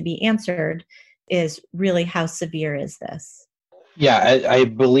remains to be answered is really how severe is this? Yeah, I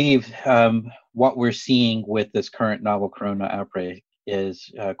believe what we're seeing with this current novel corona outbreak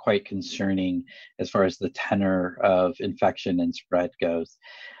is quite concerning as far as the tenor of infection and spread goes.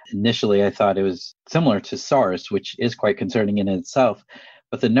 Initially, I thought it was similar to SARS, which is quite concerning in itself,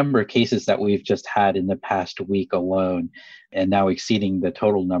 but the number of cases that we've just had in the past week alone, and now exceeding the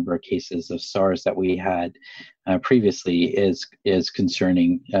total number of cases of SARS that we had previously, is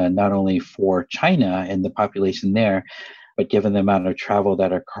concerning, not only for China and the population there, but given the amount of travel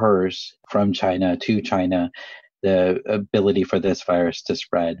that occurs from China to China, the ability for this virus to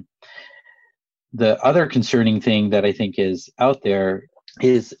spread. The other concerning thing that I think is out there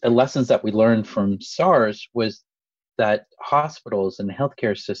is lessons that we learned from SARS was that hospitals and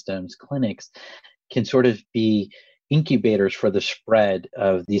healthcare systems, clinics, can sort of be incubators for the spread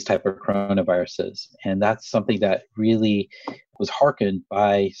of these type of coronaviruses. And that's something that really was hearkened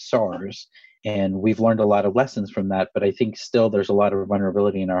by SARS. And we've learned a lot of lessons from that, but I think still there's a lot of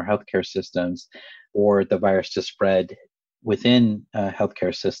vulnerability in our healthcare systems for the virus to spread within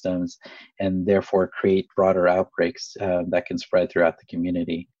healthcare systems and therefore create broader outbreaks that can spread throughout the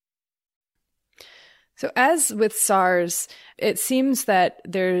community. So as with SARS, it seems that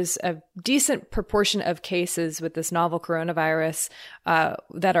there's a decent proportion of cases with this novel coronavirus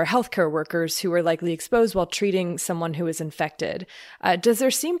that are healthcare workers who are likely exposed while treating someone who is infected. Does there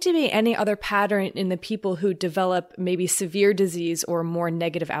seem to be any other pattern in the people who develop maybe severe disease or more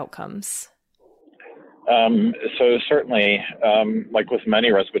negative outcomes? So certainly, like with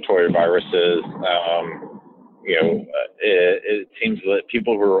many respiratory viruses, it seems that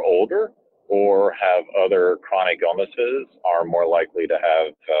people who are older or have other chronic illnesses are more likely to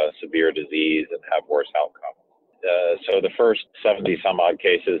have severe disease and have worse outcomes. So the first 70 some odd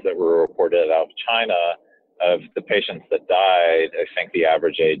cases that were reported out of China of the patients that died, I think the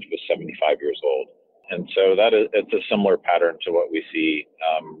average age was 75 years old. And so it's a similar pattern to what we see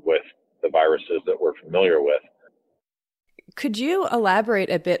with the viruses that we're familiar with. Could you elaborate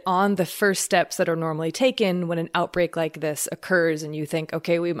a bit on the first steps that are normally taken when an outbreak like this occurs and you think,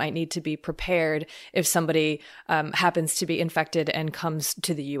 okay, we might need to be prepared if somebody happens to be infected and comes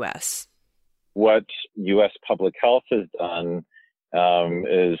to the U.S.? What U.S. Public Health has done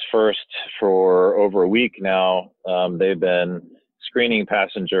is first, for over a week now, they've been screening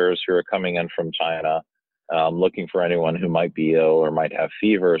passengers who are coming in from China, looking for anyone who might be ill or might have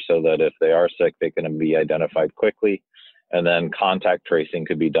fever so that if they are sick, they can be identified quickly. And then contact tracing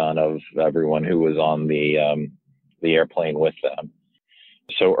could be done of everyone who was on the airplane with them.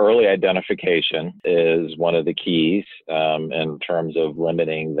 So early identification is one of the keys in terms of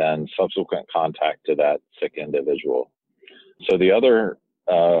limiting then subsequent contact to that sick individual. So the other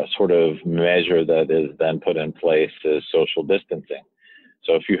sort of measure that is then put in place is social distancing.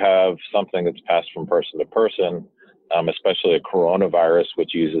 So if you have something that's passed from person to person, especially a coronavirus,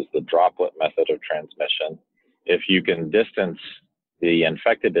 which uses the droplet method of transmission, if you can distance the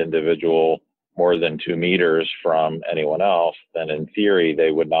infected individual more than 2 meters from anyone else, then in theory,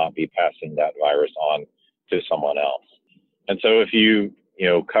 they would not be passing that virus on to someone else. And so if you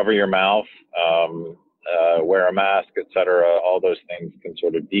cover your mouth, wear a mask, et cetera, all those things can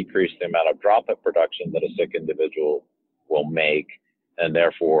sort of decrease the amount of droplet production that a sick individual will make, and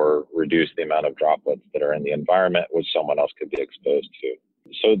therefore reduce the amount of droplets that are in the environment, which someone else could be exposed to.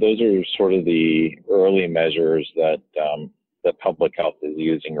 So those are sort of the early measures that public health is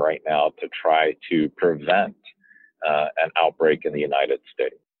using right now to try to prevent an outbreak in the United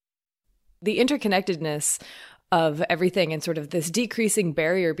States. The interconnectedness of everything and sort of this decreasing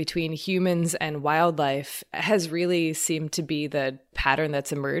barrier between humans and wildlife has really seemed to be the pattern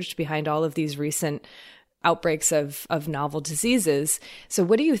that's emerged behind all of these recent outbreaks of novel diseases. So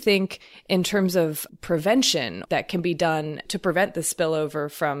what do you think in terms of prevention that can be done to prevent the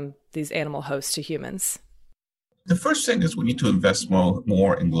spillover from these animal hosts to humans? The first thing is we need to invest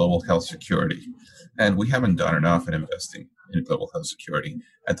more in global health security. And we haven't done enough in investing in global health security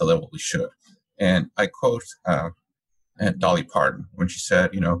at the level we should. And I quote Dolly Parton when she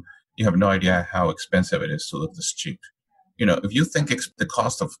said, you have no idea how expensive it is to live this cheap. If you think the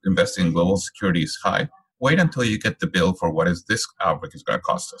cost of investing in global security is high, wait until you get the bill for what is this outbreak is going to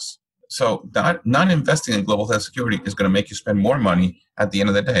cost us. So not investing in global health security is going to make you spend more money at the end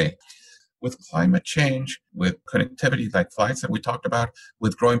of the day. With climate change, with connectivity like flights that we talked about,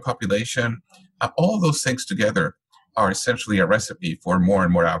 with growing population, all those things together are essentially a recipe for more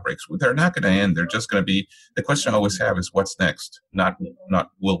and more outbreaks. They're not going to end. They're just going to be, the question I always have is what's next, not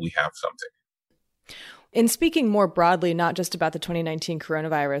will we have something. In speaking more broadly, not just about the 2019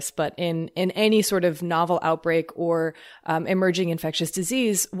 coronavirus, but in any sort of novel outbreak or emerging infectious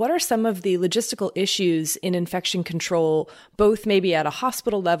disease, what are some of the logistical issues in infection control, both maybe at a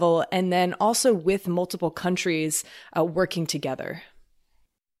hospital level and then also with multiple countries working together?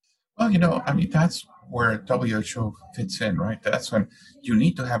 Well, that's where WHO fits in, right? That's when you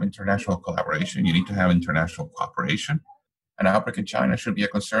need to have international collaboration. You need to have international cooperation. An outbreak in China should be a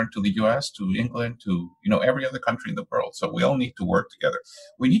concern to the U.S., to England, to every other country in the world. So we all need to work together.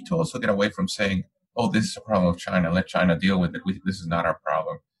 We need to also get away from saying, "Oh, this is a problem of China. Let China deal with it. This is not our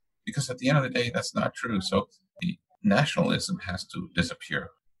problem," because at the end of the day, that's not true. So the nationalism has to disappear.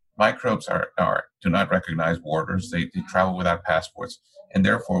 Microbes do not recognize borders. They travel without passports, and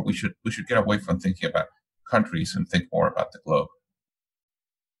therefore we should get away from thinking about countries and think more about the globe.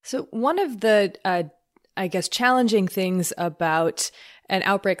 So one of the challenging things about an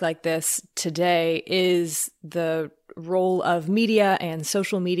outbreak like this today is the role of media and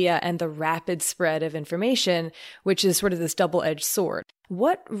social media and the rapid spread of information, which is sort of this double-edged sword.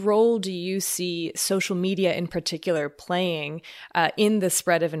 What role do you see social media in particular playing in the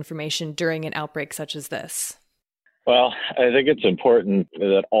spread of information during an outbreak such as this? Well, I think it's important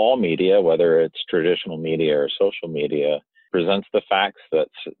that all media, whether it's traditional media or social media, presents the facts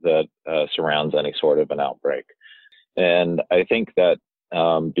that surrounds any sort of an outbreak. And I think that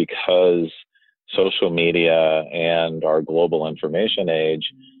because social media and our global information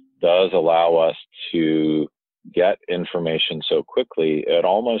age does allow us to get information so quickly, it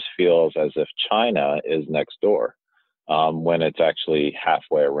almost feels as if China is next door when it's actually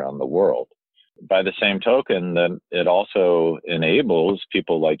halfway around the world. By the same token, then it also enables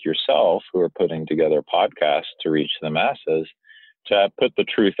people like yourself who are putting together podcasts to reach the masses to put the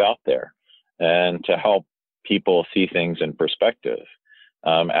truth out there and to help people see things in perspective.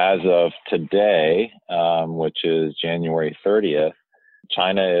 As of today, which is January 30th,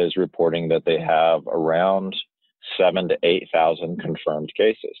 China is reporting that they have around 7,000 to 8,000 confirmed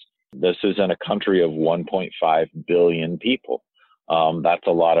cases. This is in a country of 1.5 billion people. That's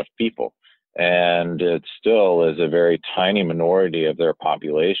a lot of people. And it still is a very tiny minority of their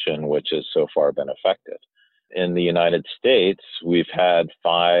population, which has so far been affected. In the United States, we've had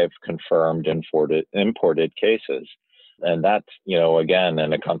 5 confirmed imported cases. And that's, again,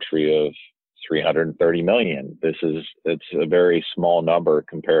 in a country of 330 million. It's a very small number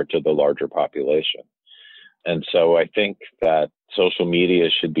compared to the larger population. And so I think that social media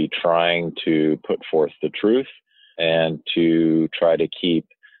should be trying to put forth the truth and to try to keep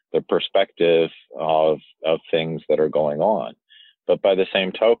the perspective of things that are going on. But by the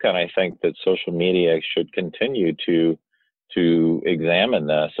same token, I think that social media should continue to to examine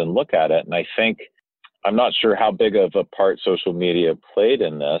this and look at it. And I think, I'm not sure how big of a part social media played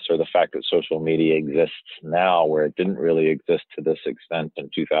in this, or the fact that social media exists now where it didn't really exist to this extent in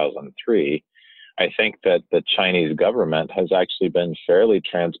 2003. I think that the Chinese government has actually been fairly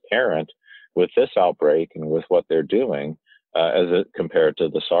transparent with this outbreak and with what they're doing as it compared to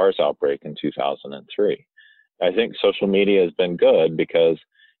the SARS outbreak in 2003. I think social media has been good because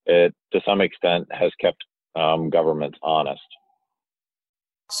it, to some extent, has kept governments honest.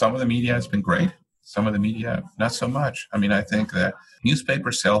 Some of the media has been great. Some of the media, not so much. I mean, I think that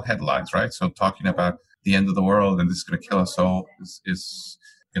newspapers sell headlines, right? So talking about the end of the world and this is going to kill us all is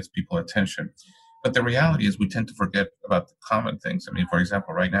gets people attention. But the reality is we tend to forget about the common things. I mean, for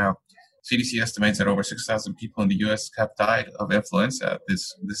example, right now, CDC estimates that over 6,000 people in the U.S. have died of influenza,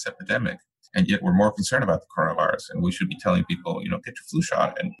 this epidemic. And yet we're more concerned about the coronavirus. And we should be telling people, get your flu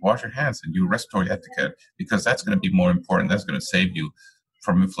shot and wash your hands and do respiratory etiquette, because that's going to be more important. That's going to save you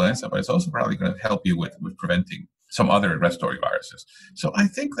from influenza, but it's also probably going to help you with preventing some other respiratory viruses. So I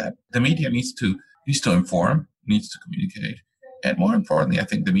think that the media needs to inform, needs to communicate. And more importantly, I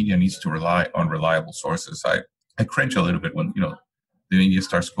think the media needs to rely on reliable sources. I cringe a little bit when, the media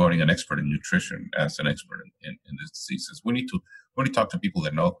starts quoting an expert in nutrition as an expert in these diseases. We need to talk to people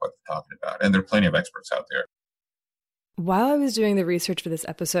that know what they're talking about. And there are plenty of experts out there. While I was doing the research for this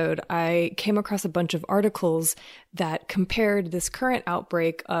episode, I came across a bunch of articles that compared this current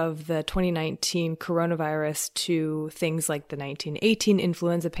outbreak of the 2019 coronavirus to things like the 1918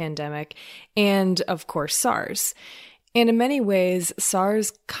 influenza pandemic and, of course, SARS. And in many ways,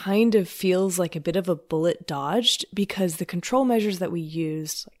 SARS kind of feels like a bit of a bullet dodged because the control measures that we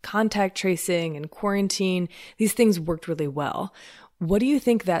used, like contact tracing and quarantine, these things worked really well. What do you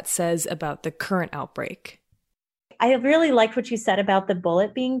think that says about the current outbreak? I really liked what you said about the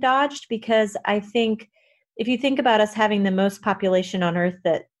bullet being dodged, because I think if you think about us having the most population on Earth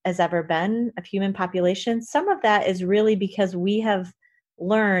that has ever been of human population, some of that is really because we have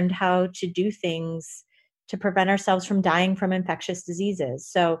learned how to do things to prevent ourselves from dying from infectious diseases.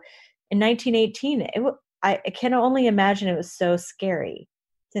 So in 1918, I can only imagine it was so scary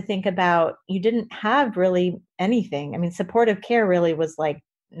to think about. You didn't have really anything. I mean, supportive care really was like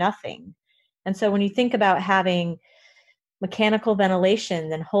nothing. And so when you think about having mechanical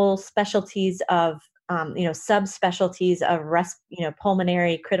ventilation and whole specialties of, subspecialties of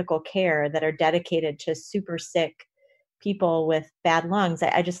pulmonary critical care that are dedicated to super sick people with bad lungs,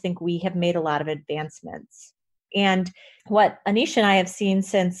 I just think we have made a lot of advancements. And what Anish and I have seen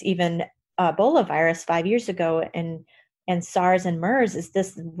since even Ebola virus 5 years ago and SARS and MERS is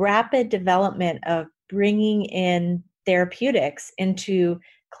this rapid development of bringing in therapeutics into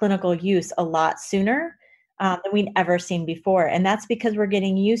clinical use a lot sooner than we'd ever seen before. And that's because we're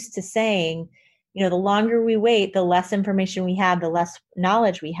getting used to saying, the longer we wait, the less information we have, the less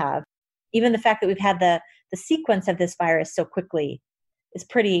knowledge we have. Even the fact that we've had the sequence of this virus so quickly is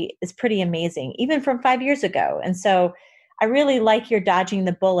pretty amazing, even from 5 years ago. And so I really like your dodging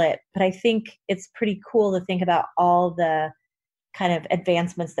the bullet, but I think it's pretty cool to think about all the kind of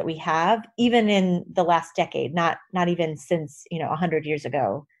advancements that we have, even in the last decade, not even since, 100 years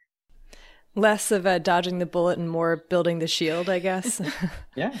ago. Less of dodging the bullet and more building the shield, I guess.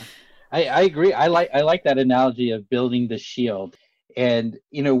 Yeah, I agree. I like that analogy of building the shield. And,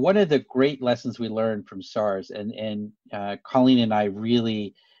 one of the great lessons we learned from SARS, and Colleen and I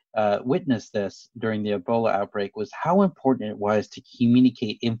really witnessed this during the Ebola outbreak, was how important it was to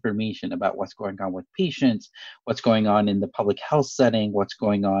communicate information about what's going on with patients, what's going on in the public health setting, what's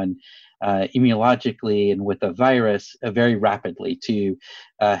going on immunologically and with the virus very rapidly to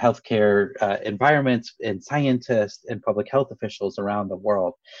healthcare environments and scientists and public health officials around the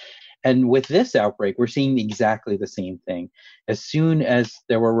world. And with this outbreak, we're seeing exactly the same thing. As soon as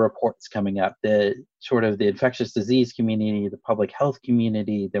there were reports coming up, the infectious disease community, the public health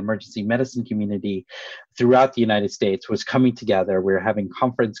community, the emergency medicine community throughout the United States was coming together. We were having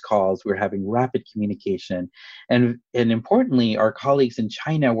conference calls. We were having rapid communication. And importantly, our colleagues in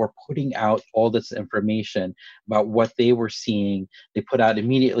China were putting out all this information about what they were seeing. They put out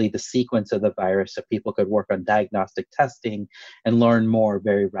immediately the sequence of the virus so people could work on diagnostic testing and learn more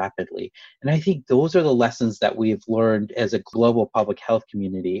very rapidly. And I think those are the lessons that we've learned as a global public health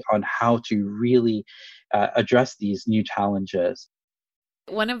community on how to really address these new challenges.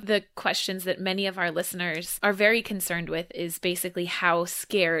 One of the questions that many of our listeners are very concerned with is basically how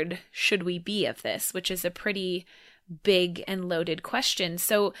scared should we be of this, which is a pretty big and loaded question.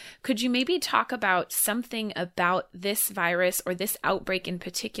 So could you maybe talk about something about this virus or this outbreak in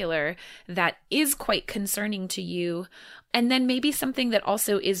particular that is quite concerning to you? And then maybe something that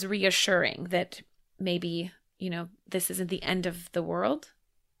also is reassuring that maybe this isn't the end of the world,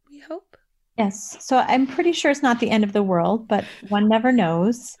 we hope. Yes. So I'm pretty sure it's not the end of the world, but one never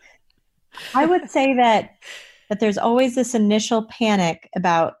knows. I would say that there's always this initial panic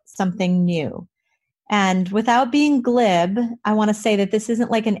about something new. And without being glib, I want to say that this isn't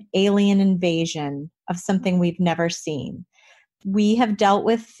like an alien invasion of something we've never seen. We have dealt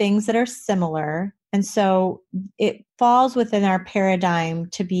with things that are similar. And so it falls within our paradigm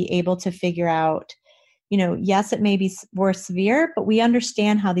to be able to figure out, yes, it may be more severe, but we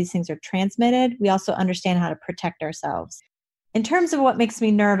understand how these things are transmitted. We also understand how to protect ourselves. In terms of what makes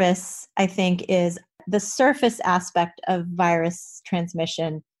me nervous, I think, is the surface aspect of virus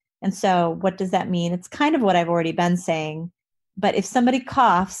transmission. And so what does that mean? It's kind of what I've already been saying. But if somebody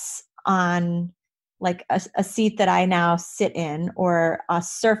coughs on like a seat that I now sit in, or a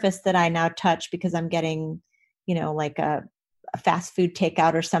surface that I now touch because I'm getting, like a fast food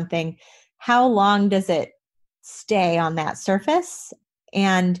takeout or something, how long does it stay on that surface?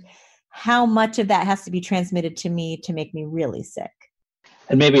 And how much of that has to be transmitted to me to make me really sick?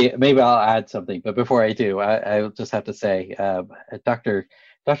 And maybe I'll add something, but before I do, I just have to say, Dr.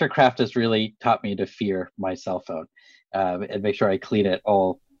 Kraft has really taught me to fear my cell phone and make sure I clean it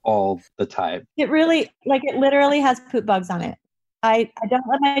all the time. It literally has poop bugs on it. I don't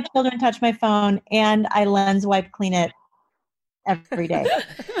let my children touch my phone, and I lens wipe clean it every day.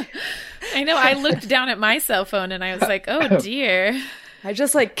 I know. I looked down at my cell phone and I was like, oh dear. I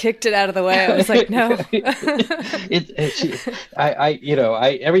just kicked it out of the way. I was like, no. I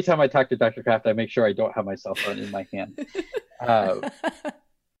every time I talk to Dr. Kraft, I make sure I don't have my cell phone in my hand.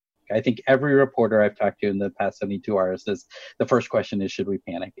 I think every reporter I've talked to in the past 72 hours says the first question is, should we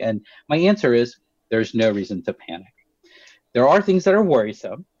panic? And my answer is, there's no reason to panic. There are things that are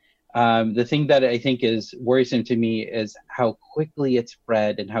worrisome. The thing that I think is worrisome to me is how quickly it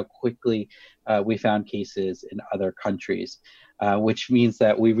spread and how quickly we found cases in other countries, which means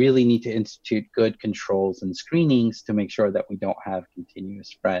that we really need to institute good controls and screenings to make sure that we don't have continuous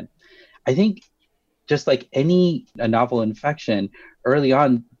spread. I think just like a novel infection, early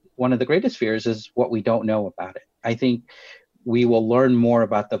on, one of the greatest fears is what we don't know about it. I think we will learn more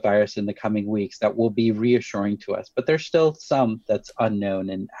about the virus in the coming weeks that will be reassuring to us, but there's still some that's unknown,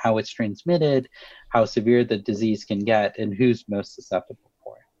 and how it's transmitted, how severe the disease can get, and who's most susceptible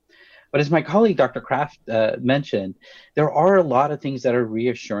for it. But as my colleague Dr. Kraft mentioned, there are a lot of things that are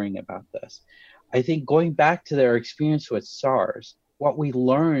reassuring about this. I think going back to their experience with SARS, what we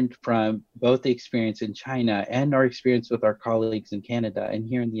learned from both the experience in China and our experience with our colleagues in Canada and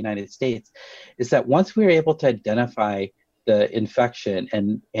here in the United States is that once we were able to identify the infection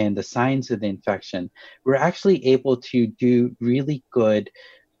and the signs of the infection, we're actually able to do really good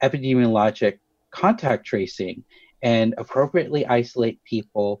epidemiologic contact tracing and appropriately isolate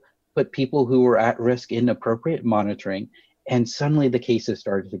people, put people who were at risk in appropriate monitoring, and suddenly the cases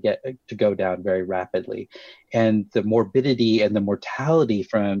started to go down very rapidly. And the morbidity and the mortality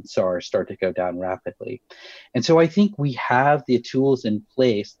from SARS started to go down rapidly. And so I think we have the tools in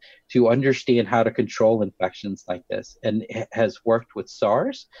place to understand how to control infections like this. And it has worked with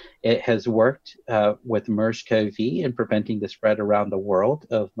SARS. It has worked with MERS-CoV in preventing the spread around the world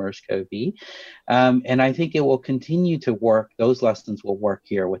of MERS-CoV. And I think it will continue to work. Those lessons will work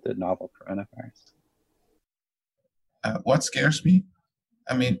here with the novel coronavirus. What scares me?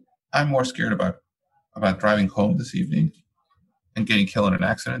 I mean, I'm more scared about driving home this evening and getting killed in an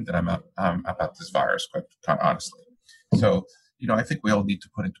accident than I'm about this virus, quite honestly. So, I think we all need to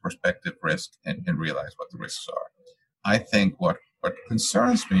put into perspective risk and realize what the risks are. I think what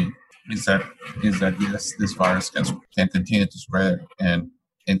concerns me is that yes, this virus can continue to spread and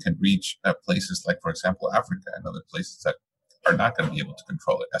can reach places like, for example, Africa and other places that are not going to be able to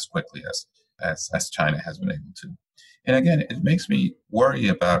control it as quickly as China has been able to. And again, it makes me worry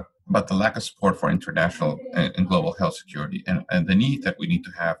about the lack of support for international and global health security, and the need that we need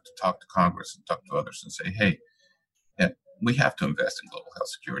to have to talk to Congress and talk to others and say, hey, we have to invest in global health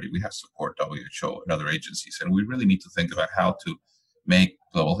security. We have to support WHO and other agencies. And we really need to think about how to make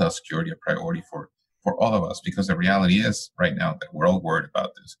global health security a priority for all of us, because the reality is right now that we're all worried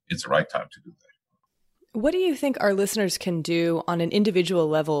about this. It's the right time to do that. What do you think our listeners can do on an individual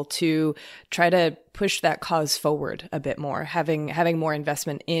level to try to push that cause forward a bit more, having more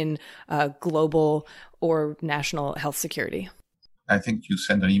investment in global or national health security? I think you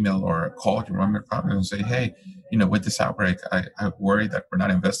send an email or a call to your department and say, hey, with this outbreak, I worry that we're not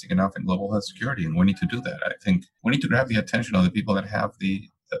investing enough in global health security, and we need to do that. I think we need to grab the attention of the people that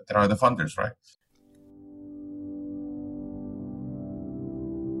are the funders, right?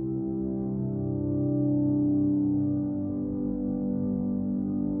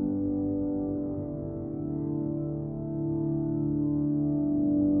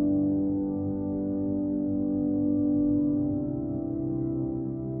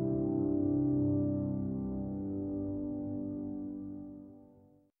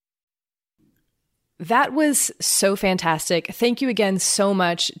 That was so fantastic. Thank you again so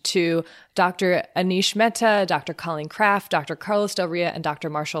much to Dr. Anish Mehta, Dr. Colleen Kraft, Dr. Carlos Del Ria, and Dr.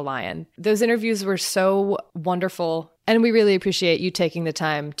 Marshall Lyon. Those interviews were so wonderful, and we really appreciate you taking the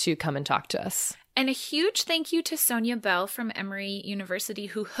time to come and talk to us. And a huge thank you to Sonia Bell from Emory University,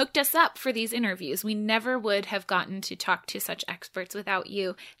 who hooked us up for these interviews. We never would have gotten to talk to such experts without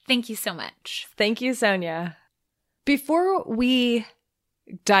you. Thank you so much. Thank you, Sonia. Before we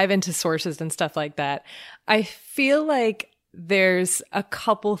dive into sources and stuff like that, I feel like there's a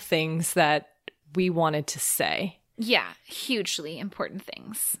couple things that we wanted to say. Yeah, hugely important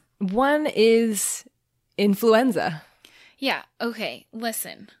things. One is influenza. Yeah, okay,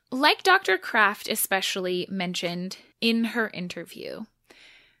 listen. Like Dr. Kraft especially mentioned in her interview,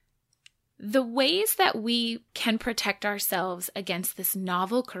 the ways that we can protect ourselves against this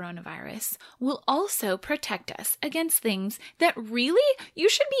novel coronavirus will also protect us against things that really you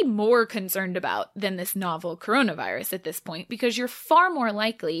should be more concerned about than this novel coronavirus at this point, because you're far more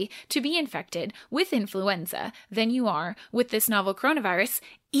likely to be infected with influenza than you are with this novel coronavirus,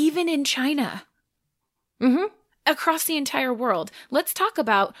 even in China. Across the entire world. Let's talk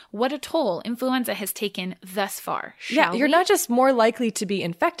about what a toll influenza has taken thus far, shall you're we? not just more likely to be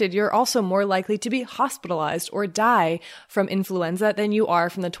infected, you're also more likely to be hospitalized or die from influenza than you are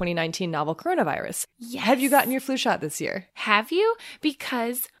from the 2019 novel coronavirus. Yes. Have you gotten your flu shot this year? Have you?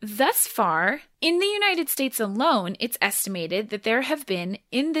 Because thus far, in the United States alone, it's estimated that there have been,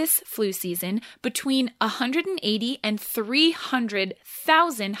 in this flu season, between 180 and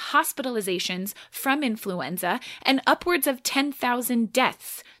 300,000 hospitalizations from influenza and upwards of 10,000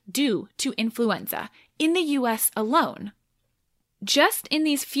 deaths due to influenza in the U.S. alone. Just in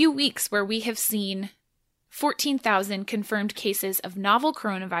these few weeks where we have seen 14,000 confirmed cases of novel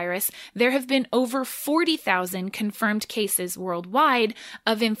coronavirus, there have been over 40,000 confirmed cases worldwide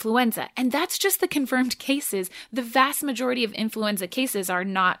of influenza. And that's just the confirmed cases. The vast majority of influenza cases are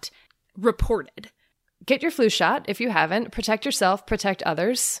not reported. Get your flu shot if you haven't. Protect yourself, protect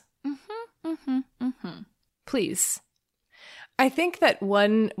others. Please. I think that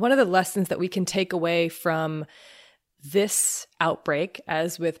one of the lessons that we can take away from this outbreak,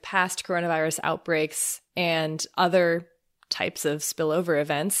 as with past coronavirus outbreaks and other types of spillover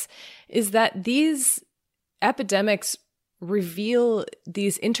events, is that these epidemics reveal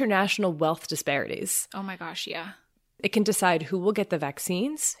these international wealth disparities. Oh my gosh, yeah. It can decide who will get the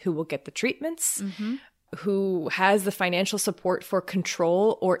vaccines, who will get the treatments, who has the financial support for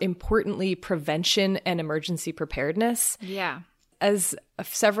control, or importantly, prevention and emergency preparedness. Yeah. As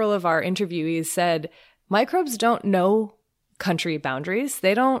several of our interviewees said, microbes don't know country boundaries.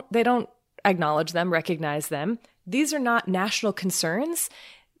 They don't acknowledge them, recognize them. These are not national concerns.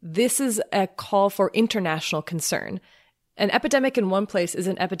 This is a call for international concern. An epidemic in one place is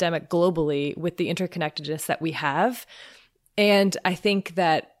an epidemic globally with the interconnectedness that we have. And I think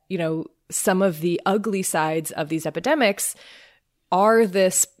that, some of the ugly sides of these epidemics are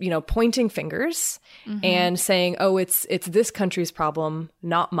this, pointing fingers and saying, oh, it's this country's problem,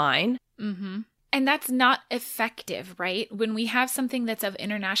 not mine. And that's not effective, right? When we have something that's of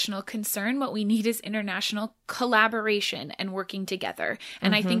international concern, what we need is international collaboration and working together.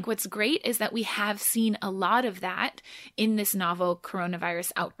 And I think what's great is that we have seen a lot of that in this novel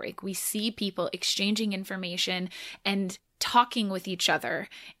coronavirus outbreak. We see people exchanging information and talking with each other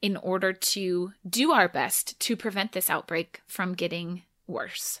in order to do our best to prevent this outbreak from getting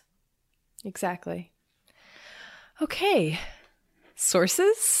worse. Exactly. Okay.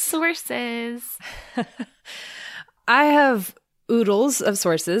 Sources? I have oodles of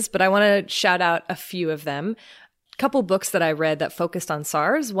sources, but I want to shout out a few of them. A couple books that I read that focused on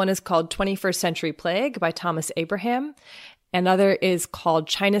SARS. One is called 21st Century Plague by Thomas Abraham. Another is called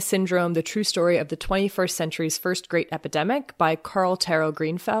China Syndrome, The True Story of the 21st Century's First Great Epidemic by Carl Taro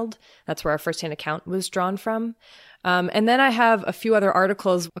Greenfeld. That's where our firsthand account was drawn from. And then I have a few other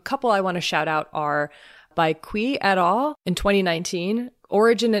articles. A couple I want to shout out are by Cui et al. In 2019,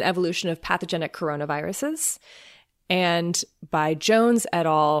 Origin and Evolution of Pathogenic Coronaviruses, and by Jones et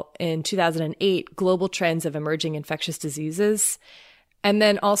al. In 2008, Global Trends of Emerging Infectious Diseases, and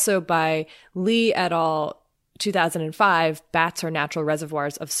then also by Lee et al. 2005, Bats are Natural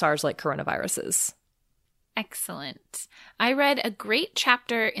Reservoirs of SARS-like Coronaviruses. Excellent. I read a great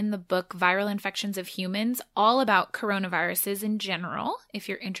chapter in the book Viral Infections of Humans, all about coronaviruses in general, if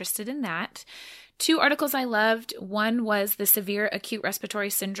you're interested in that. Two articles I loved. One was the Severe Acute Respiratory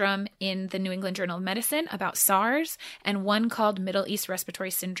Syndrome in the New England Journal of Medicine about SARS, and one called Middle East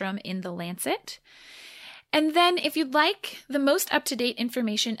Respiratory Syndrome in The Lancet. And then if you'd like the most up-to-date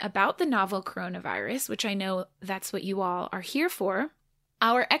information about the novel coronavirus, which I know that's what you all are here for,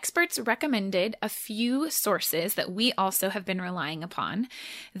 Our experts recommended a few sources that we also have been relying upon.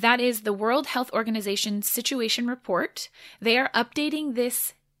 That is the World Health Organization Situation Report. They are updating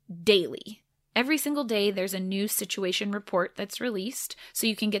this daily. Every single day, there's a new situation report that's released, so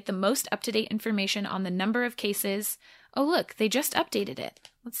you can get the most up-to-date information on the number of cases. Oh, look, they just updated it.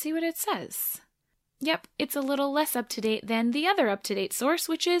 Let's see what it says. Yep, it's a little less up-to-date than the other up-to-date source,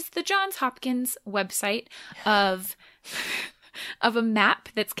 which is the Johns Hopkins website of a map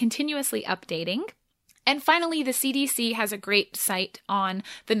that's continuously updating. And finally, the CDC has a great site on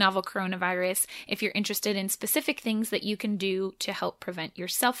the novel coronavirus. If you're interested in specific things that you can do to help prevent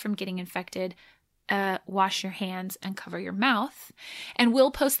yourself from getting infected, wash your hands and cover your mouth. And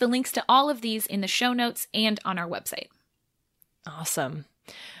we'll post the links to all of these in the show notes and on our website. Awesome.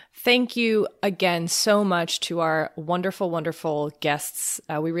 Thank you again so much to our wonderful, wonderful guests.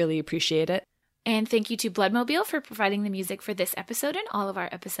 We really appreciate it. And thank you to Bloodmobile for providing the music for this episode and all of our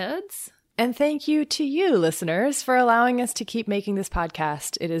episodes. And thank you to you, listeners, for allowing us to keep making this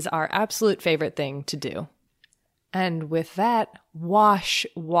podcast. It is our absolute favorite thing to do. And with that, wash,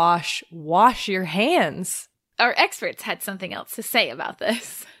 wash, wash your hands. Our experts had something else to say about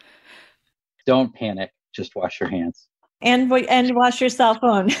this. Don't panic. Just wash your hands. And wash your cell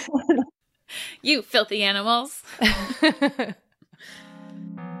phone. You filthy animals.